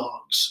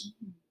bulldogs.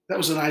 That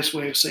was a nice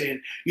way of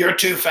saying you're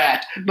too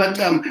fat. But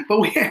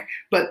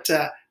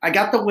I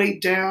got the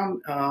weight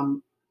down,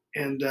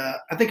 and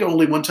I think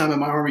only one time in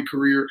my Army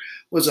career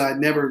was I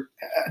never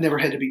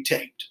had to be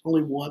taped.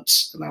 Only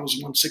once, and I was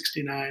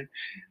 169.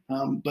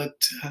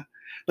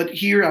 But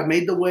here I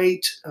made the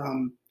weight.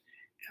 And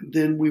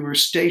then we were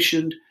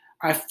stationed.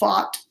 I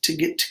fought to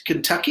get to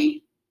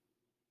Kentucky.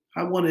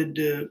 I wanted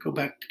to go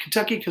back to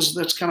Kentucky because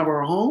that's kind of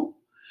our home,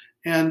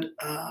 and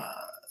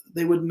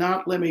they would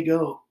not let me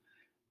go.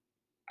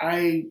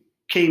 I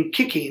came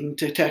kicking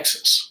to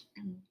Texas,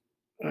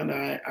 and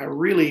I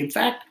really, in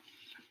fact,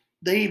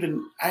 I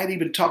had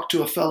even talked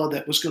to a fellow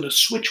that was going to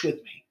switch with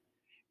me.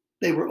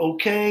 They were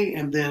okay,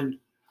 and then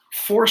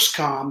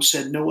Forcecom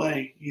said, "No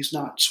way, he's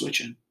not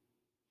switching."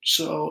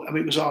 So I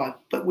mean, it was odd,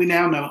 but we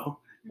now know.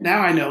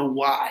 Now I know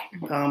why.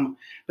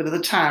 But at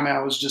the time, I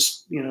was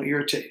just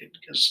irritated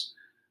because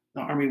the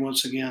Army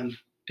once again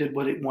did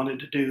what it wanted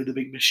to do, the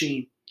big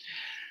machine.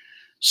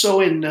 So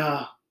when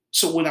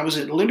I was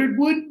at Leonard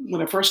Wood,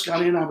 when I first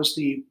got in, I was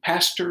the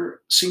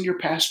senior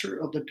pastor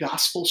of the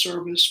gospel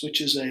service,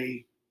 which is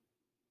a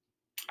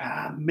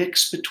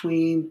mix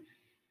between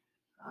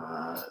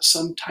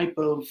some type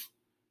of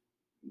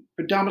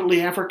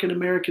predominantly African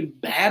American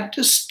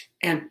Baptist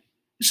and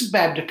it's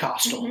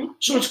Baptist-costal.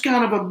 So it's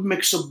kind of a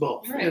mix of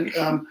both. Right.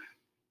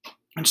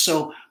 And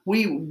so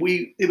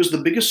it was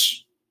the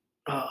biggest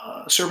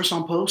service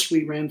on post.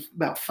 We ran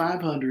about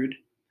 500.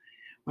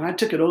 When I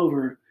took it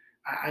over,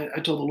 I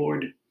told the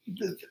Lord,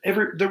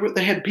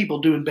 they had people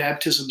doing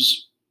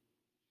baptisms,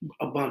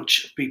 a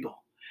bunch of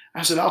people.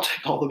 I said, I'll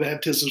take all the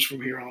baptisms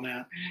from here on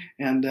out.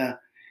 And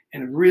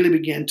it really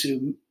began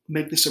to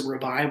make this a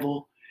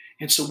revival.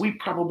 And so we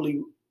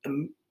probably,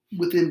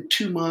 within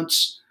 2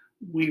 months,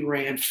 we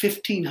ran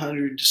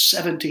 1,500 to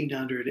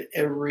 1,700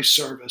 every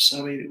service.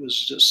 I mean, it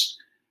was just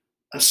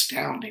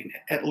astounding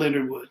at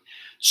Leonard Wood.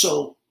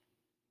 So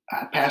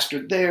I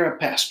pastored there.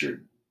 I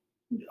pastored,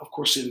 of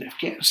course, in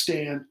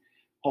Afghanistan,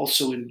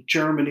 also in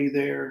Germany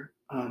there.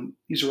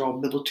 These are all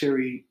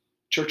military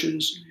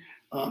churches.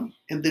 And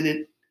then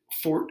at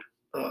Fort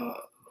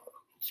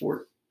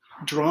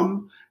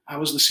Drum, I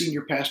was the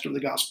senior pastor of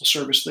the gospel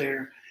service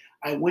there.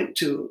 I went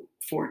to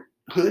Fort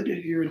Hood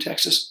here in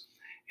Texas,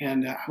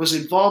 and I was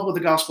involved with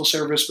the gospel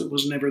service, but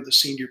was never the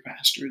senior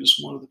pastor,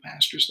 just one of the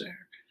pastors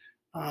there.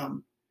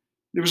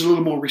 There was a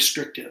little more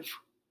restrictive.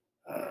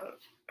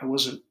 I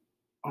wasn't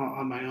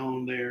on my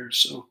own there,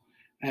 so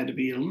I had to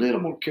be a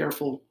little more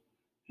careful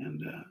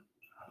and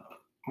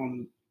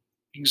on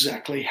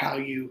exactly how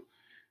you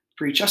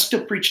preach. I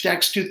still preached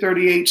Acts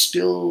 2:38,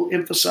 still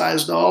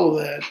emphasized all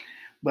of that,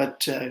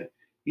 but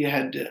you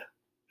had to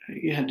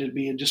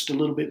be just a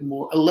little bit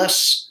more,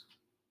 less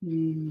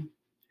in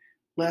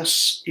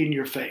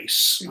your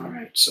face. All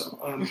right,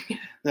 so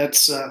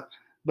that's.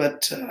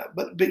 But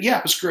yeah,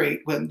 it was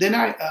great. But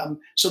then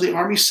so the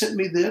Army sent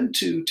me then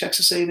to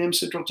Texas A&M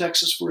Central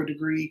Texas for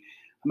a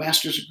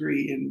master's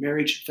degree in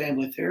marriage and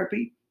family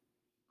therapy.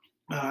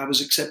 I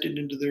was accepted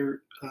into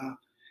their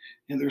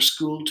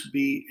school to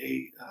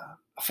be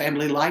a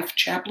family life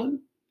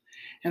chaplain,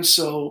 and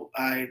so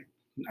I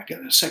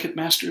got a second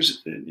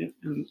master's in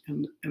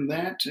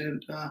that,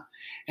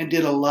 and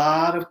did a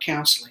lot of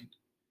counseling.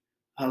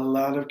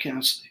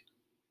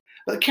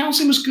 But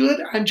counseling was good.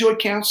 I enjoyed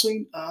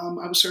counseling.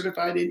 I was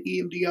certified in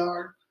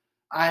EMDR,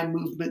 eye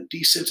movement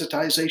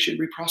desensitization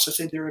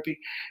reprocessing therapy,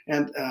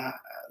 and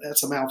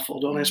that's a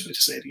mouthful. Don't ask me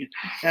to say it again.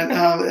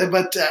 And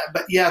but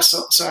yeah,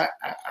 so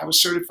I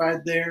was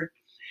certified there.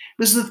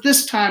 This is at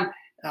this time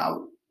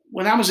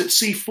when I was at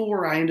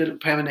C4, I ended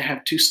up having to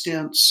have 2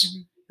 stents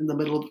in the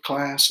middle of the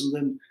class,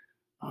 and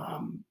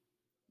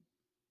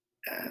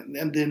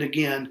then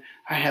again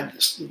I had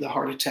the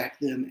heart attack.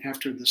 Then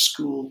after the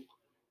school.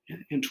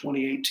 In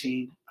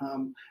 2018,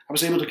 I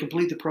was able to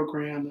complete the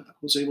program. I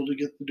was able to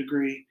get the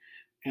degree,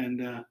 and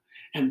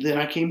then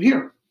I came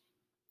here,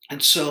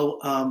 and so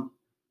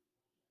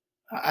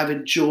I've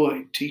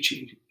enjoyed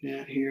teaching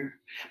here.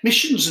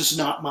 Missions is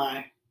not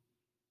my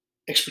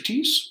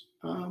expertise.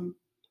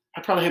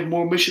 I probably have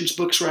more missions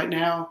books right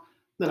now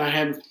than I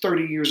had in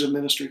 30 years of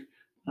ministry,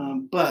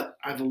 but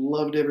I've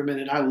loved every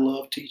minute. I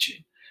love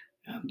teaching,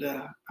 and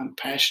I'm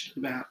passionate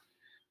about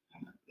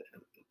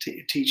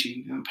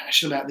teaching. I'm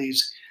passionate about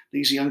these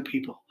young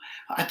people.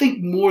 I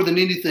think more than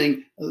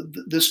anything,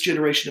 this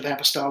generation of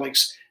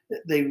apostolics,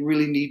 they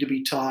really need to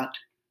be taught.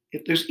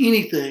 If there's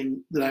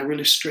anything that I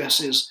really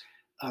stress is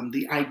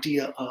the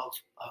idea of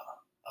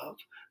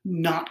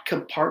not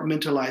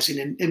compartmentalizing.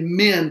 And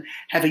men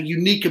have a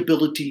unique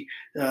ability,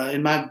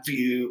 in my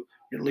view,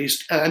 at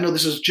least. I know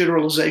this is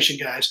generalization,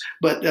 guys,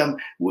 but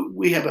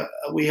we have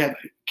a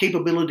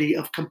capability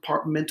of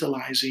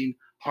compartmentalizing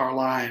our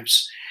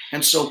lives.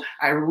 And so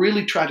I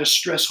really try to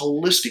stress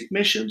holistic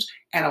missions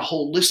and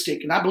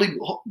and I believe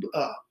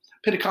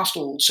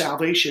Pentecostal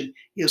salvation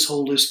is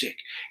holistic.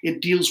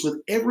 It deals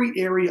with every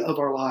area of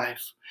our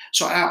life.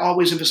 So I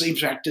always emphasize, in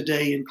fact,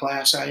 today in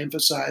class, I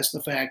emphasize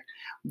the fact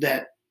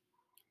that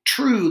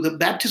the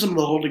baptism of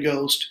the Holy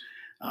Ghost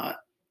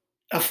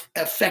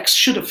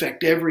should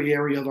affect every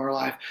area of our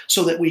life,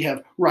 so that we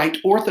have right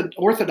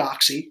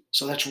orthodoxy,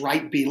 so that's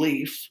right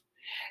belief,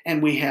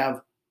 and we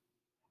have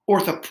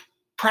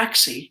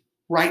orthopraxy,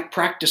 right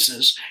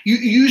practices.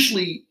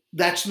 Usually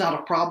that's not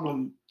a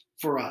problem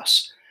for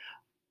us,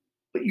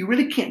 but you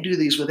really can't do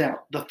these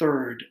without the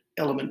third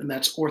element, and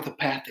that's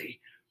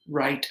orthopathy,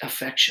 right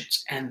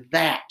affections, and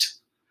that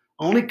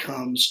only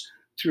comes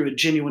through a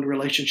genuine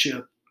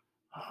relationship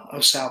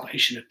of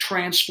salvation, a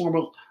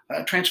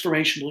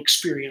transformational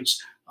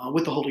experience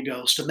with the Holy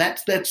Ghost, and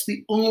that's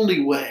the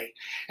only way.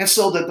 And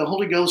so that the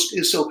Holy Ghost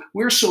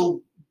we're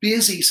so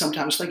busy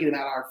sometimes thinking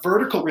about our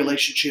vertical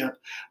relationship,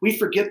 we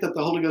forget that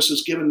the Holy Ghost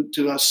is given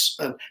to us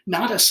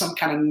not as some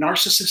kind of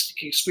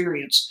narcissistic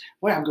experience.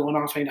 Well, I'm going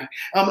off, ain't I?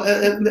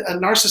 A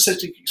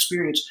narcissistic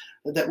experience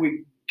that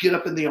we get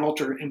up in the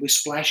altar and we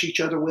splash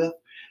each other with.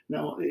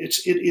 No, it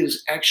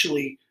is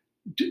actually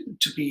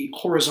to be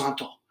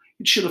horizontal.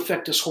 It should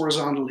affect us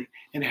horizontally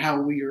in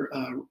how we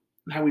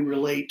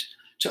relate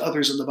to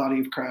others in the body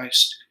of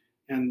Christ,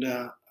 and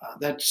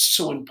that's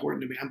so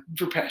important to me. I'm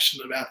very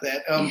passionate about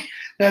that.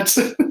 That's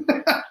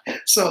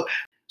so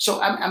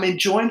I'm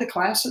enjoying the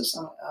classes.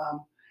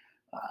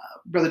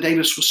 Brother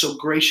Davis was so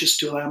gracious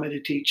to allow me to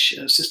teach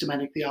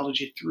Systematic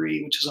Theology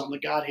 3, which is on the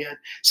Godhead,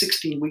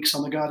 16 weeks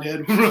on the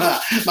Godhead,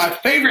 my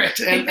favorite.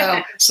 And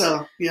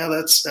so, yeah,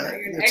 that's you're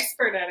an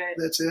expert at it.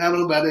 That's it. I don't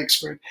know about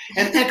expert.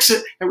 And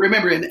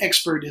remember, an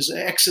expert is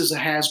X is a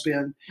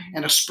has-been,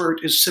 and a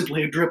spurt is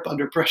simply a drip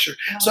under pressure.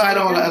 So I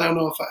don't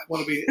know if I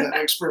want to be an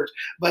expert,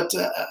 but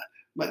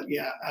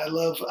yeah, I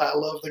love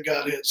the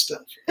Godhead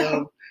stuff.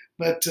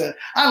 But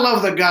I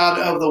love the God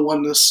of the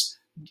oneness.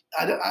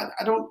 I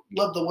don't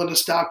love the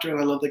oneness doctrine.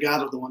 I love the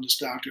God of the oneness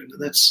doctrine. And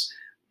that's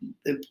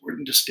the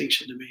important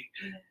distinction to me.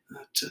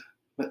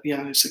 But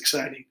yeah, it's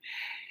exciting.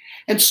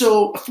 And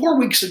so 4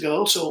 weeks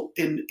ago, so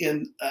in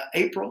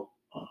April,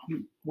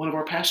 one of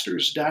our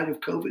pastors died of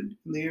COVID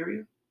in the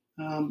area,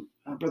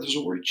 Brother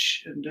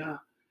Zorich. And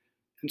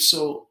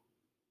so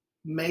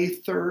May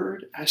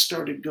 3rd, I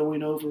started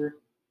going over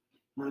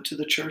to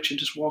the church and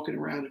just walking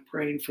around and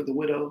praying for the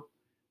widow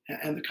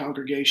and the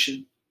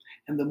congregation.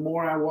 And the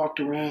more I walked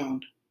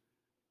around,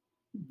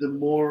 the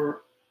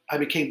more I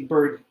became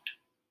burdened.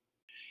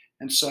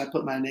 And so I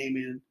put my name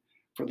in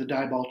for the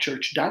Diboll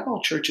Church.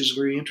 Diboll Church is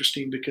very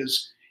interesting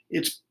because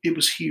it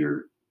was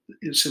here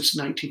since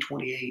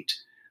 1928.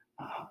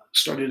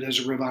 Started as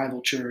a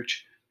revival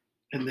church.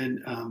 And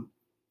then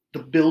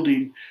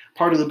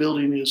part of the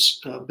building is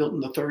built in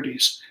the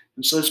 30s.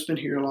 And so it's been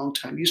here a long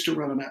time. Used to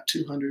run about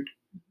 200.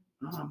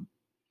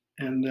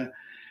 And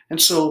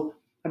so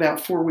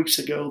about 4 weeks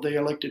ago, they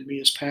elected me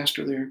as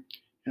pastor there.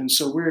 And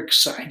so we're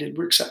excited.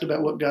 We're excited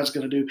about what God's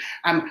going to do.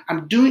 I'm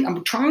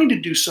trying to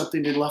do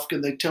something in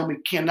Lufkin they tell me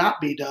cannot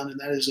be done, and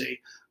that is a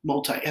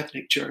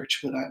multi-ethnic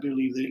church, but I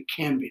believe that it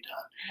can be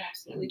done.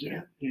 Absolutely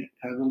can. Yeah,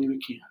 I believe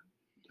it can.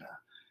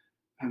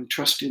 I'm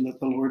trusting that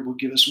the Lord will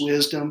give us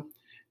wisdom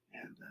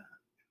and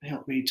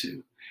help me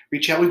to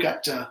reach out. We've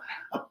got a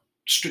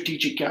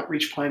strategic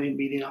outreach planning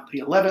meeting on the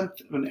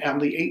 11th, and on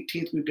the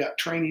 18th, we've got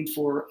training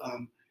for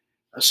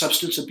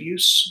substance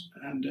abuse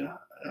and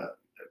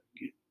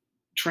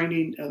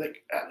training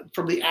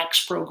from the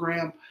ACTS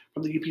program,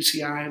 from the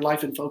UPCI,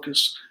 Life in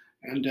Focus.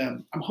 And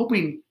I'm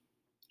hoping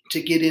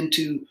to get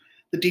into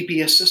the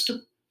DPS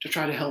system to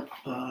try to help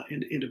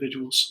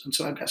individuals. And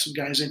so I've got some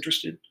guys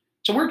interested.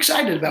 So we're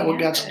excited about what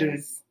God's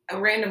doing. A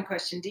random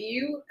question. Do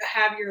you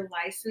have your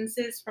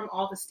licenses from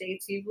all the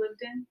states you've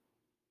lived in?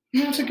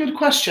 Yeah, that's a good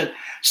question.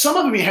 Some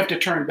of them you have to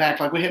turn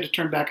back. Like we had to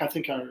turn back, I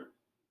think,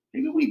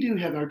 maybe we do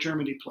have our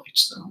Germany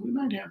plates, though. We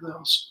might have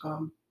those.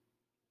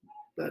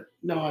 But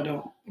no, I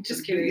don't. I'm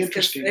just curious.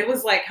 Interesting. It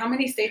was like, how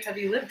many states have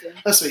you lived in?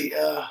 Let's see.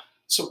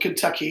 So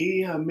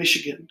Kentucky,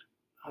 Michigan,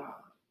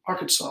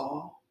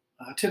 Arkansas,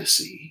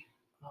 Tennessee,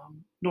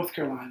 North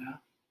Carolina,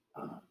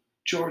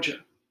 Georgia,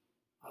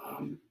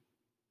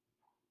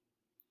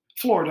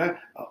 Florida.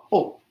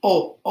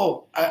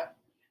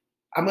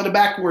 I'm going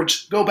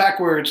to go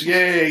backwards.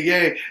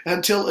 Yay.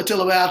 Until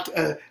about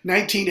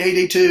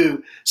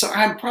 1982. So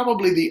I'm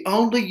probably the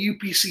only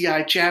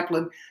UPCI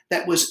chaplain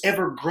that was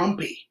ever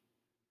grumpy.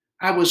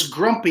 I was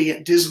grumpy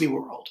at Disney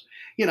World.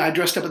 I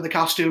dressed up in the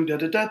costume,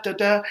 and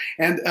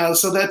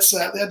so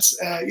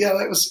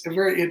that was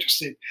very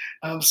interesting.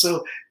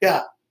 So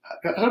yeah,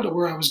 I don't know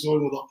where I was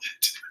going with all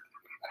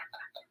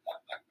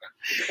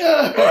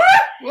that.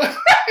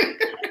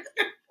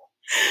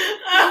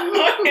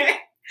 Okay.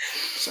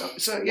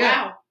 So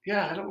yeah, wow.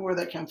 Yeah, I don't know where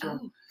that came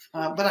from,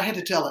 but I had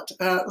to tell it.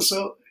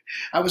 So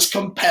I was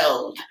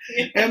compelled,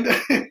 and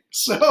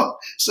so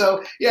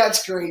yeah,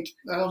 it's great.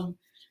 All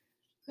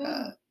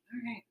right.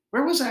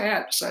 Where was I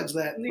at besides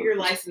that? Your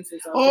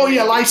licenses. Oh,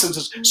 yeah,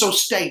 licenses. So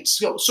states.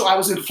 So I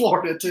was in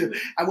Florida, too.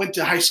 I went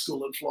to high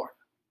school in Florida.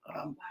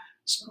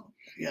 So,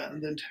 yeah,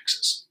 and then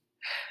Texas.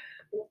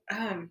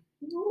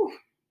 Ooh.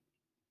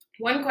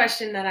 One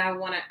question that I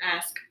want to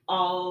ask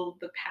all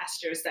the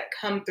pastors that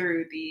come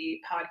through the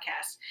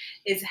podcast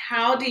is,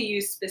 how do you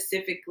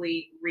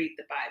specifically read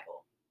the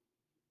Bible?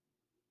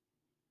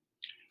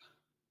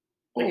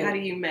 Like, how do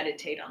you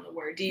meditate on the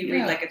word? Do you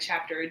read like a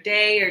chapter a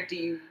day, or do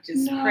you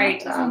just pray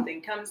till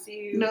something comes to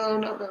you?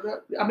 No.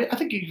 I mean, I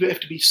think you have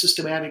to be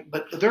systematic,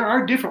 but there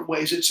are different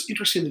ways. It's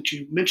interesting that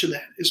you mentioned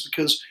that, is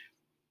because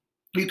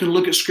you can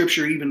look at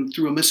Scripture even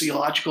through a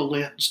missiological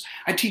lens.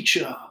 I teach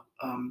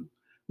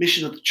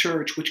Mission of the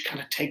Church, which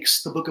kind of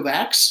takes the book of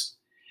Acts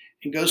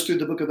and goes through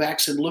the book of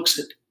Acts and looks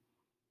at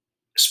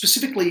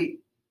specifically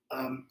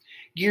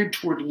geared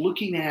toward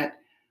looking at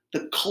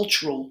the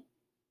cultural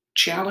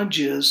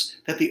challenges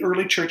that the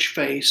early church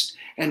faced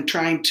and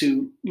trying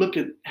to look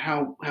at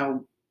how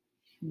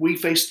we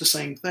face the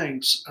same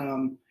things,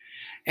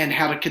 and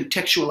how to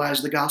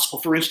contextualize the gospel.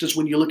 For instance,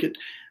 when you look at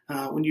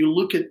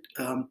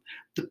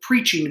the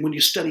preaching, when you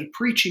study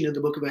preaching in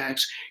the book of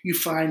Acts, you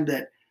find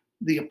that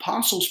the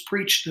apostles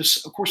preached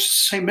this, of course,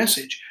 the same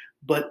message,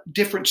 but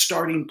different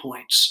starting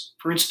points.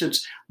 For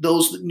instance,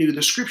 those that knew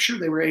the Scripture,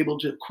 they were able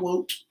to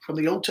quote from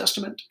the Old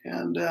Testament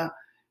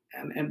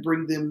and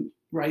bring them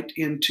right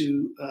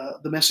into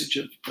the message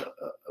of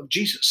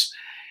Jesus.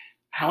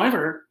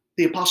 However,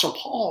 the Apostle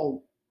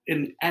Paul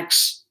in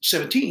Acts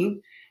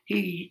 17,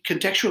 he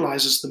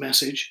contextualizes the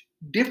message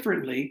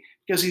differently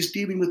because he's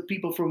dealing with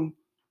people from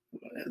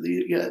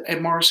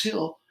at Mars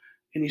Hill,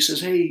 and he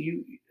says, "Hey,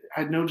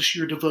 I notice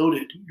you're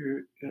devoted."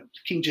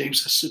 King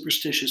James is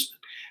superstitious,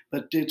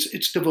 but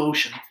it's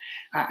devotion.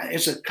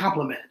 It's a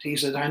compliment. He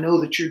said, "I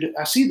know that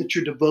I see that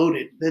you're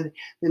devoted." Then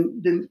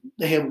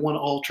they have one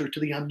altar to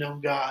the unknown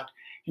God.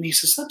 And he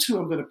says, "That's who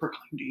I'm going to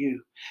proclaim to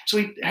you." So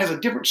he has a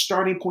different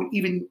starting point,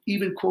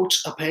 even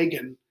quotes a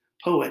pagan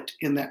poet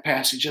in that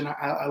passage, and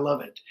I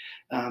love it.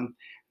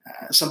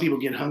 Some people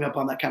get hung up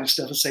on that kind of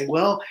stuff and say,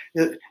 well,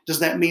 does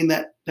that mean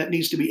that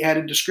needs to be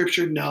added to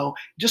Scripture? No,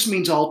 it just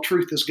means all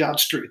truth is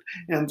God's truth.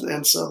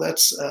 And so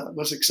that's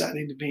what's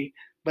exciting to me.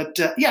 But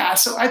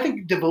so I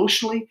think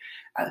devotionally,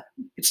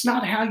 it's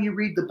not how you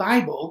read the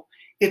Bible,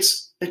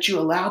 it's that you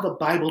allow the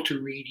Bible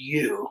to read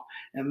you.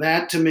 And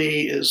that, to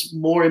me, is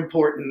more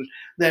important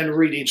than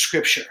reading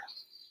Scripture.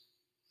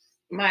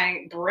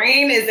 My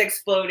brain is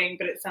exploding,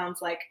 but it sounds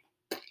like...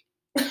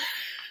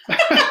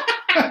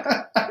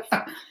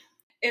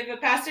 If a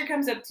pastor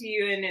comes up to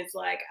you and is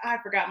like, "I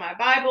forgot my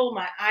Bible,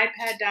 my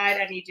iPad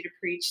died, I need you to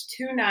preach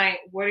tonight,"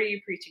 what are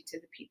you preaching to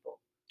the people?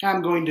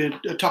 I'm going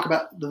to talk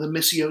about the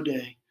Missio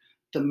Dei,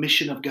 the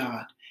mission of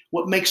God.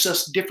 What makes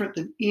us different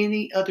than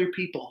any other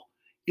people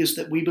is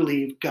that we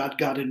believe God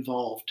got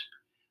involved.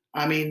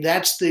 I mean,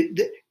 that's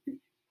if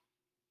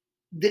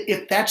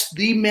that's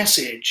the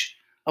message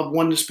of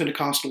Oneness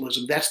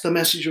Pentecostalism, that's the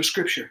message of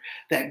Scripture,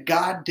 that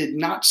God did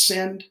not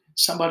send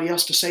somebody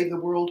else to save the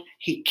world.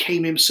 He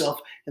came himself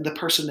in the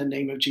person and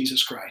name of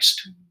Jesus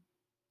Christ.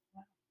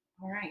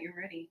 All right, you're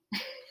ready.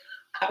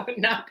 I would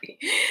not be.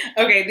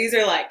 Okay, these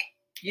are like,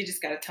 you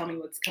just got to tell me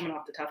what's coming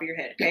off the top of your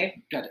head,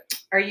 okay? Yeah, got it.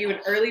 Are you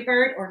an early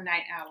bird or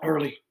night owl?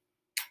 Early.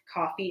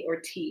 Coffee or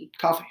tea?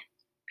 Coffee.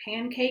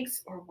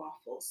 Pancakes or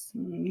waffles?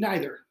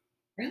 Neither.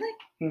 Really?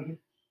 Mm-hmm.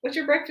 What's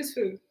your breakfast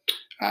food?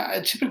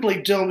 I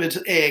typically don't. It's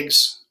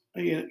eggs.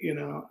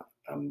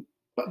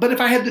 But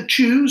if I had to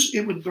choose,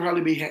 it would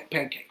probably be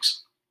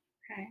pancakes.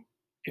 Okay.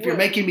 If you're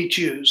making me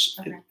choose.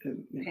 Okay.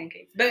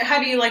 Pancakes. But how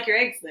do you like your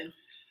eggs then?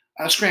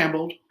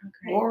 Scrambled.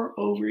 Okay. Or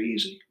over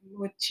easy.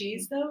 With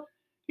cheese though?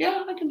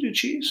 Yeah, I can do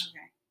cheese.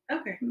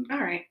 Okay. All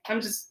right. I'm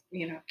just,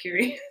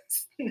 curious.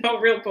 No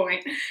real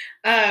point.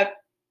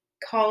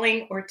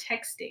 Calling or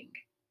texting?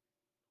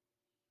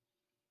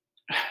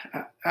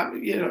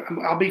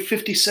 I'll be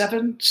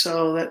 57,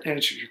 so that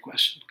answers your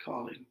question.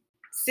 Calling.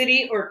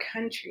 City or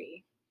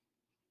country?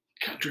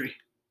 Country.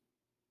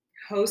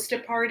 Host a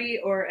party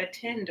or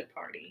attend a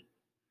party?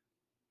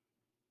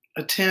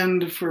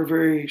 Attend for a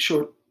very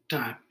short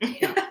time.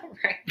 Yeah.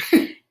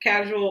 Right.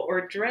 Casual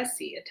or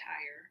dressy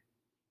attire?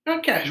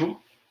 Not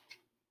casual.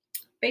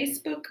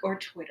 Facebook or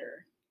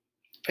Twitter?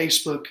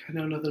 Facebook. I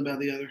know nothing about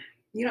the other.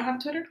 You don't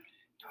have Twitter?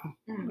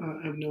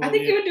 No. I have no idea. I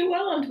think you would do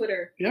well on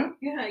Twitter. Yeah?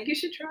 Yeah, you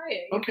should try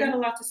it. You've Okay. got a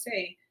lot to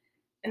say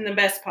in the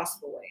best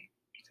possible way.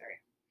 Sorry.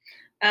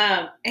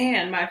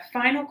 And my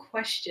final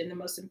question, the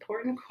most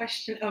important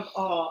question of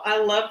all. I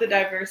love the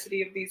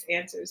diversity of these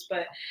answers,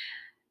 but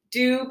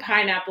do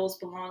pineapples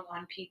belong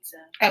on pizza?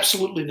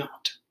 Absolutely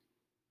not.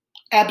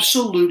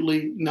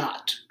 Absolutely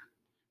not.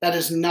 That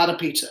is not a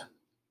pizza.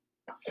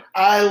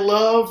 I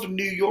love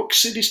New York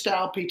City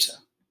style pizza.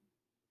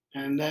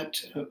 And that,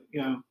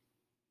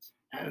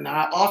 and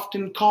I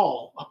often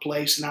call a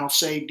place and I'll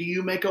say, "Do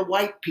you make a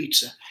white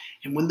pizza?"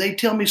 And when they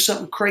tell me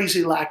something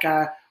crazy like,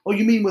 "Oh,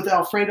 you mean with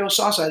Alfredo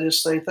sauce?" I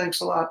just say, "Thanks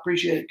a lot,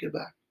 appreciate it,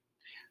 goodbye."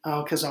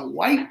 Because a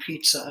white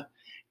pizza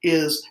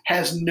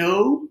has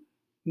no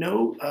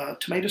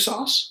tomato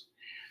sauce.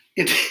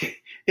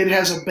 It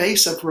has a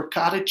base of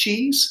ricotta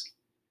cheese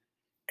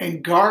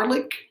and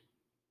garlic,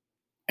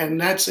 and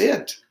that's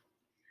it.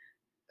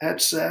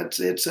 It's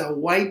a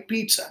white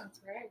pizza.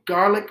 That's right.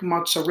 Garlic,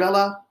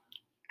 mozzarella,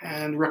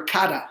 and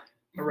ricotta,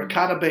 a Mhm.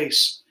 ricotta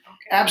base.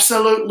 Okay.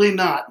 Absolutely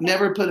not.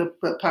 Never put a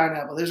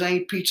pineapple. There's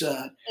ain't Pizza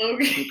Hut.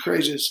 Okay. The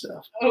craziest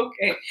stuff.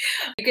 Okay.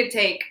 You could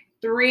take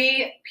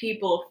 3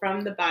 people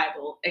from the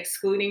Bible,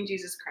 excluding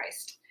Jesus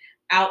Christ,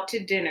 out to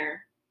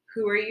dinner.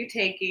 Who are you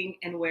taking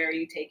and where are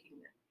you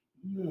taking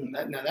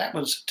them? Now that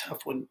was a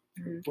tough one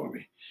Mhm. for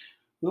me.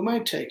 Who am I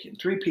taking?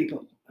 3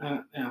 people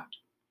out.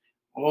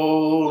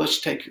 Oh, let's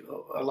take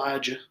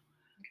Elijah.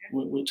 Okay.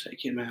 We'll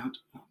take him out.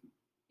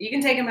 You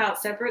can take them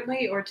out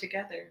separately or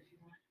together if you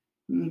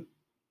want.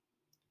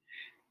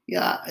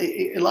 Yeah,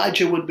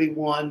 Elijah would be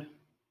one.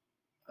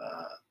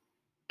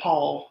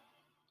 Paul,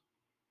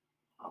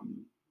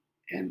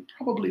 and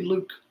probably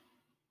Luke.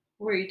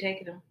 Where are you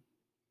taking them?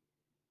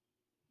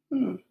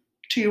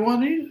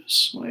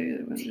 Tijuanitas. Wait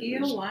a minute.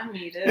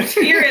 Tijuanitas.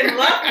 Here in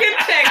Lufkin,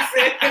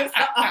 Texas.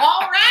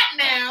 All right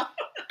now.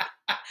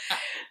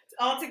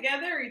 All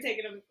together, or are you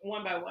taking them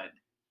one by one?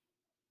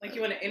 Like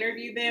you want to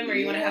interview them, or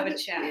you want to have a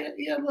chat?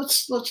 Yeah,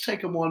 let's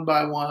take them one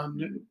by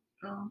one.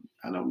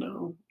 I don't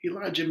know.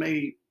 Elijah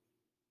may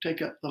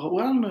take up the whole.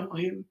 I don't know.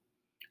 He's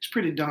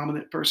pretty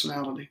dominant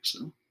personality,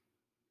 so.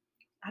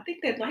 I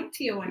think they'd like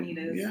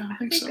Tijuanitas. Yeah, I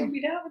think so. They'd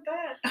be down with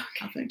that.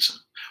 I think so.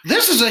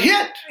 This is a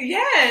hit.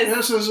 Yes.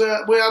 This is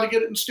we ought to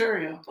get it in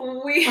stereo.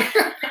 We ought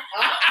to.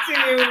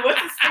 What's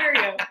a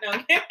stereo?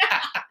 No.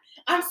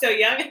 I'm so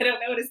young. I don't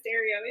know what a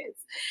stereo is.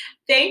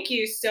 Thank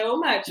you so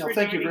much for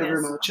Thank you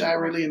very much. I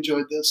really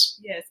enjoyed this.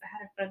 Yes, I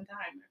had a fun time.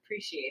 I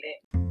appreciate it.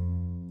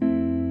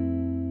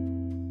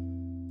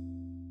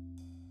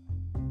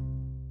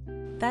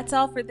 That's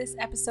all for this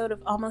episode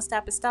of Almost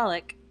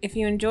Apostolic. If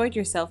you enjoyed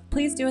yourself,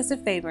 please do us a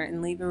favor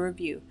and leave a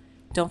review.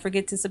 Don't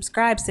forget to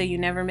subscribe so you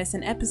never miss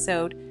an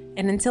episode.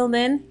 And until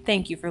then,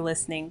 thank you for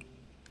listening.